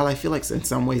while I feel like in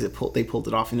some ways they pulled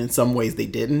it off and in some ways they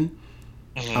didn't,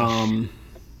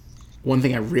 one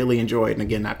thing I really enjoyed, and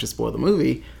again, not to spoil the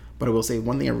movie, but I will say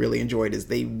one thing I really enjoyed is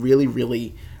they really,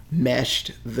 really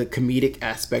meshed the comedic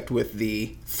aspect with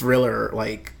the thriller,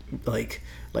 like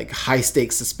high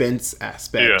stakes suspense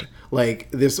aspect. Yeah. Like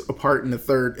there's a part in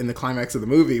the climax of the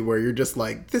movie where you're just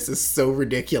like, this is so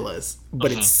ridiculous,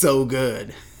 but it's so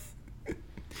good.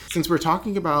 Since we're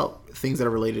talking about things that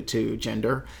are related to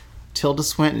gender, Tilda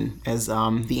Swinton as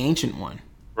the Ancient One.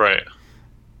 Right.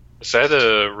 Is that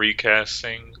a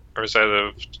recasting, or is that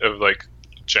of like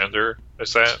gender?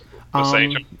 Is that the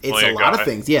same? It's a lot of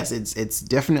things. Yes, it's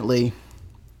definitely.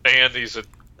 And he's a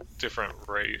different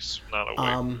race, not a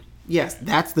white. Yes,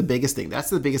 that's the biggest thing. That's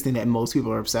the biggest thing that most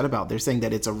people are upset about. They're saying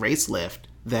that it's a race lift,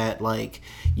 that like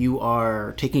you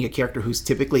are taking a character who's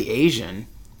typically Asian,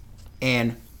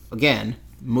 and again,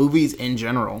 movies in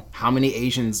general, how many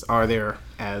Asians are there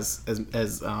as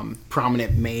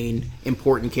prominent main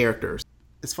important characters?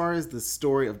 As far as the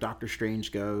story of Doctor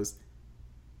Strange goes,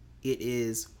 it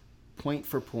is point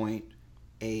for point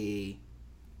a,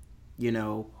 you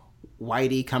know,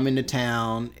 whitey coming to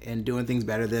town and doing things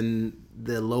better than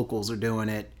the locals are doing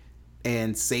it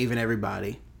and saving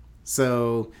everybody.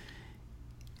 So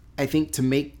I think to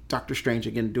make Doctor Strange,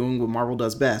 again, doing what Marvel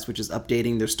does best, which is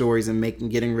updating their stories and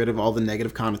getting rid of all the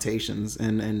negative connotations,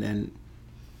 and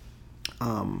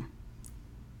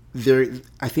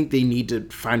I think they need to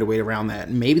find a way around that.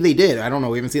 Maybe they did. I don't know.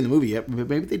 We haven't seen the movie yet, but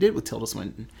maybe they did with Tilda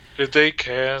Swinton. Did they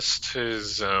cast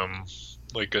his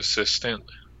like assistant?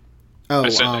 Oh,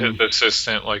 His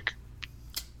assistant, like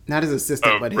not his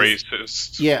assistant, a but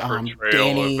racist portrayal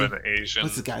Danny, of an Asian.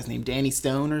 what's the guy's name? Danny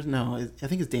Stone, or no? I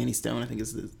think it's Danny Stone. I think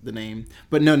is the name.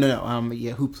 But no.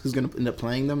 Yeah, who's going to end up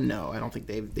playing them? No, I don't think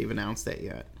they've announced that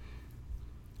yet.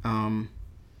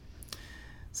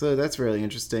 So that's really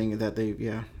interesting that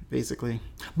basically.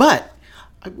 But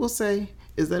I will say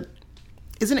isn't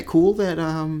it cool that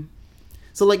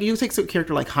so like you take a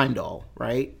character like Heimdall,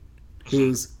 right?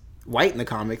 Who's white in the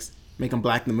comics, make him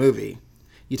black in the movie.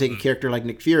 You take a character like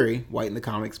Nick Fury, white in the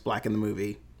comics, black in the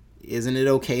movie. Isn't it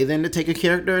okay then to take a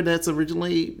character that's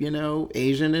originally,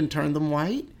 Asian and turn them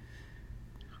white?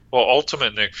 Well,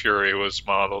 Ultimate Nick Fury was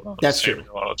modeled on That's Samuel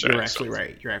true. L. Jackson.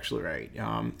 You're actually right.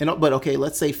 But okay,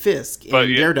 let's say Fisk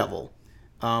in Daredevil,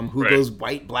 who goes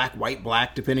white,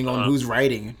 black, depending on who's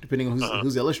writing, depending on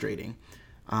who's illustrating.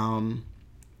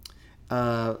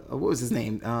 What was his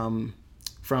name?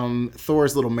 From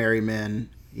Thor's Little Merry Men,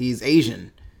 he's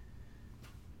Asian.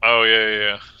 Oh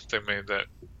yeah. They made that,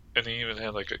 and he even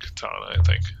had like a katana, I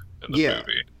think, in the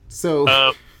movie.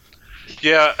 So,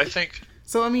 yeah, I think.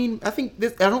 So I mean, I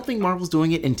don't think Marvel's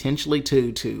doing it intentionally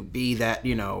to be that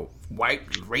white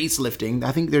race lifting.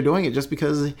 I think they're doing it just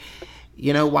because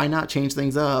why not change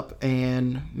things up,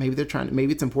 and maybe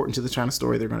it's important to the China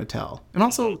story they're going to tell. And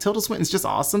also Tilda Swinton's just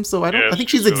awesome, so I think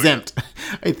she's exempt.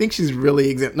 I think she's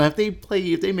really exempt. Now if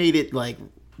they made it like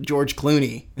George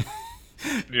Clooney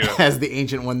as the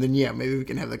ancient one, then yeah, maybe we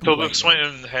can have that. Tilda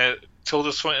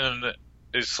Swinton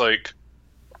is like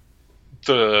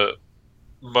the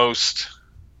most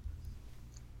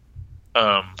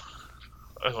I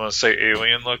want to say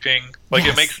alien looking. Like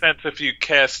It makes sense if you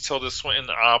cast Tilda Swinton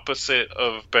opposite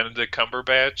of Benedict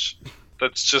Cumberbatch.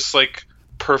 That's just like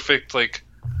perfect, like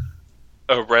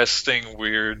arresting,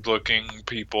 weird looking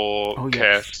people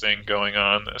casting going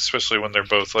on, especially when they're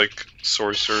both like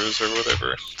sorcerers or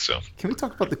whatever. So can we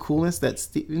talk about the coolness that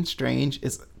Stephen Strange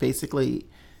is basically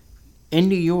in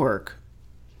New York,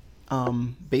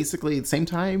 basically at the same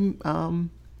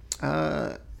time,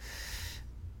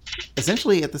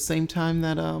 essentially at the same time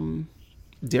that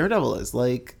Daredevil is,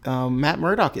 like Matt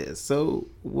Murdock is. So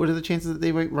what are the chances that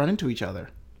they might run into each other?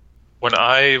 When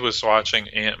I was watching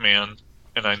Ant-Man,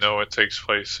 and I know it takes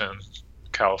place in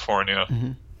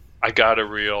California, I got a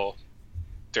real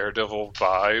Daredevil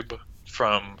vibe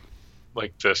from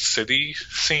like the city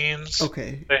scenes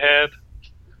they had.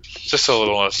 Just a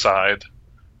little aside.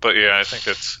 But yeah, I think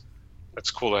it's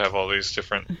cool to have all these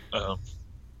different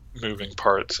moving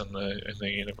parts in the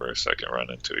universe that can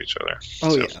run into each other.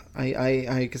 Yeah, I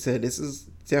like I said, this is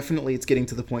definitely, it's getting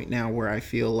to the point now where I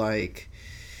feel like.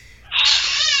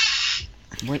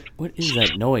 What is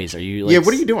that noise? Are you like? Yeah,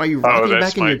 what are you doing? Are you rocking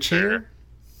back in your chair?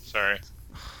 Sorry,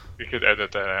 you could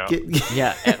edit that out.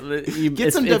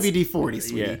 Get some WD-40,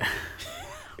 sweetie. Yeah.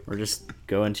 Or just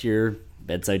go into your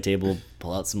bedside table,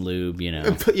 pull out some lube,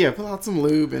 pull out some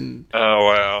lube and. Oh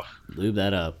wow. Lube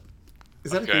that up.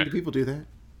 Is that a thing? Do people do that?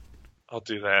 I'll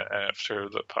do that after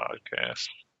the podcast.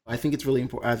 I think it's really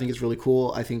important. I think it's really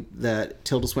cool. I think that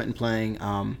Tilda Swinton playing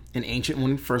an ancient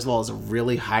one, first of all, is a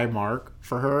really high mark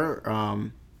for her.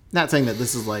 Not saying that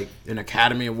this is like an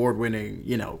Academy Award winning,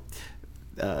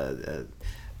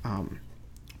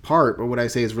 part, but what I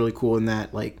say is really cool in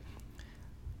that, like,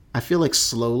 I feel like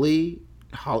slowly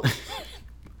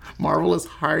Marvel is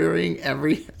hiring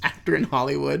every actor in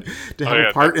Hollywood to have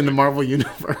a part in the Marvel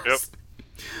universe. Yep.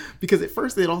 Because at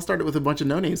first it all started with a bunch of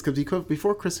no names. Because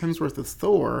before Chris Hemsworth was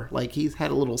Thor, like he's had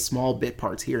a little small bit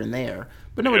parts here and there,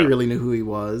 but nobody really knew who he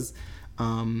was.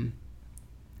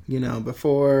 Before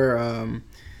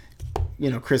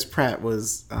Chris Pratt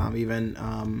was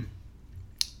even.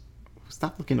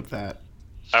 Stop looking up that.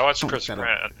 I watched Don't look Chris that up.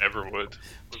 Pratt on Everwood. It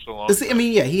was a long See, I time.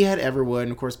 mean, yeah, he had Everwood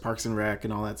and of course Parks and Rec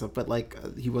and all that stuff, but like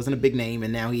he wasn't a big name,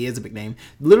 and now he is a big name.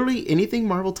 Literally anything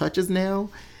Marvel touches now,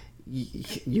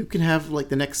 you can have like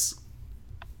the next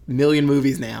million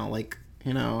movies now. Like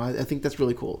I think that's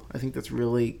really cool. I think that's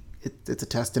really it's a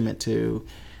testament to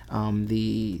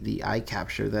the eye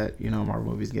capture that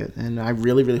Marvel movies get, and I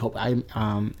really really hope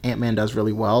Ant-Man does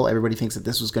really well. Everybody thinks that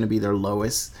this was going to be their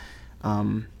lowest,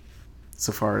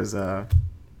 so far as their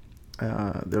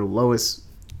lowest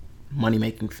money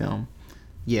making film.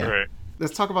 Yeah. Right.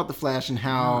 Let's talk about the Flash and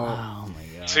how. Oh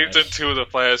my god. Season 2 of The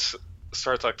Flash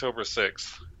starts October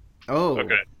 6th. Oh.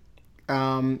 Okay. Did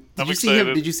I'm you see him?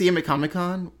 excited. Did you see him at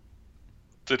Comic-Con?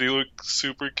 Did he look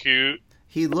super cute?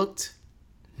 He looked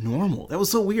normal. That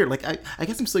was so weird. Like I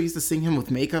guess I'm so used to seeing him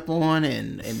with makeup on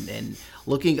and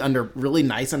looking really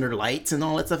nice under lights and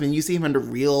all that stuff. And you see him under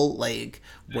real like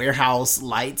warehouse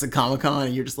lights at Comic-Con,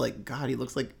 and you're just like, God, he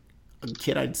looks like a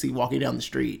kid I'd see walking down the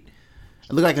street.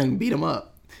 It looked like I can beat him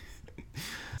up.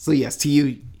 So yes, to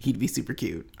you, he'd be super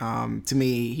cute. To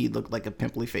me, he looked like a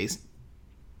pimply faced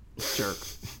jerk.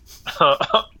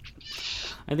 I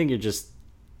think you're just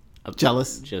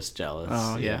Jealous? Just jealous.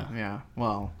 Oh yeah.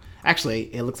 Well,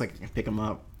 actually, it looks like I can pick him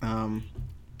up.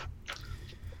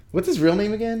 What's his real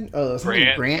name again? Oh,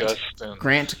 Grant Grant Gustin.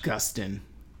 Grant Gustin.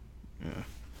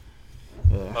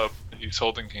 He's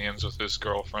holding hands with his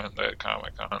girlfriend at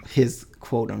Comic-Con. His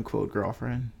quote unquote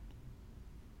girlfriend.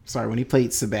 Sorry, when he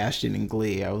played Sebastian in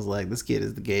Glee, I was like, this kid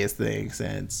is the gayest thing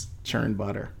since churn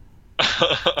butter.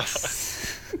 I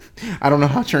don't know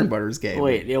how churn butter is gay.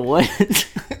 Wait, yeah, what?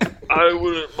 I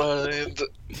wouldn't mind.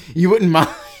 You wouldn't mind.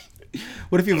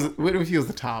 What if he was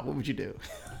the top? What would you do?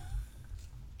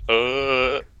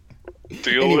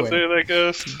 Deal with it, I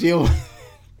guess. Deal.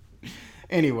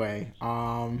 Anyway,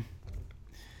 All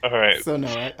right. so no,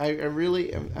 I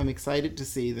really I'm excited to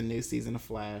see the new season of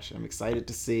Flash. I'm excited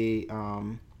to see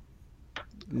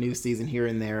new season here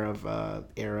and there of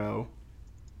Arrow,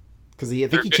 because I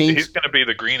think he changed He's going to be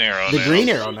the Green Arrow the now. Green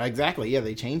Arrow. Exactly, yeah,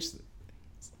 they changed.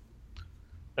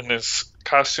 And his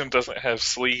costume doesn't have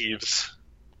sleeves.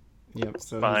 Yep.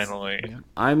 So Finally. yeah.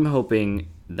 I'm hoping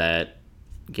that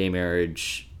gay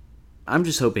marriage. I'm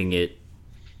just hoping it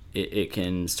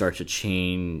can start to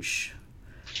change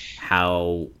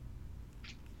how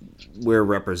we're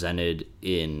represented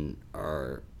in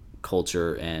our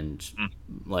culture and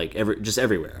like just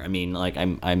everywhere. I mean, like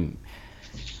I'm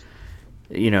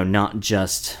not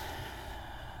just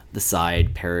the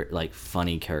side like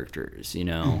funny characters,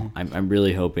 I'm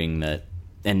really hoping that,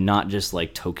 and not just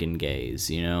like token gays,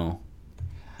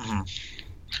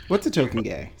 What's a token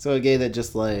gay? So a gay that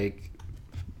just like,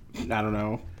 I don't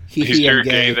know. He's I'm your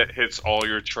gay that hits all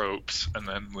your tropes and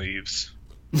then leaves.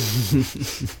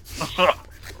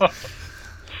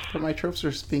 But my tropes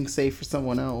are being saved for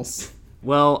someone else.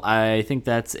 Well, I think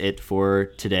that's it for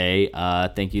today.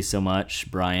 Thank you so much,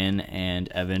 Brian and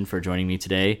Evan, for joining me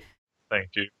today. Thank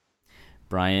you.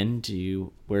 Brian,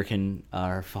 where can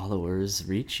our followers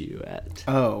reach you at?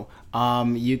 Oh,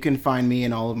 you can find me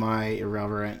in all of my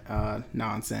irreverent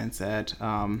nonsense at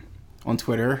on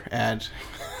Twitter at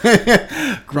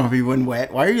Grumpy When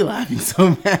Wet. Why are you laughing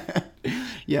so bad?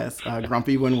 Yes,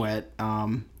 Grumpy When Wet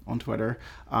on Twitter,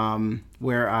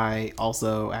 where I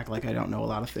also act like I don't know a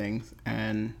lot of things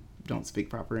and don't speak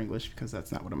proper English, because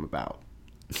that's not what I'm about.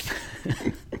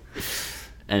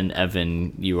 And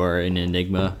Evan, you are an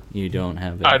enigma. You don't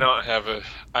have I don't have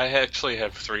I actually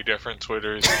have 3 different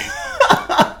Twitters,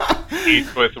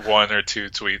 each with 1 or 2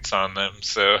 tweets on them,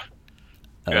 so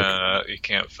you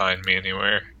can't find me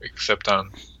anywhere except on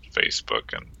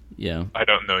Facebook, and yeah. I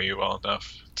don't know you well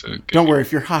enough to give Don't worry,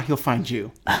 if you're hot, he'll find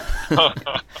you. Well,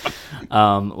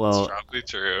 It's probably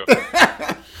true.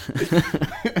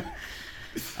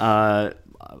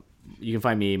 You can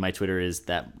find me. My Twitter is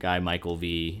that guy Michael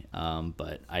V.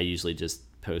 But I usually just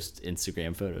post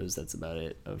Instagram photos. That's about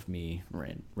it of me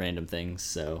random things.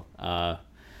 So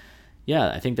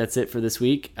yeah, I think that's it for this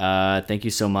week. Thank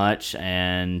you so much,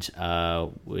 and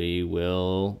we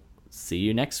will see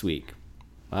you next week.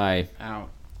 Bye.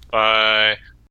 Out. Bye.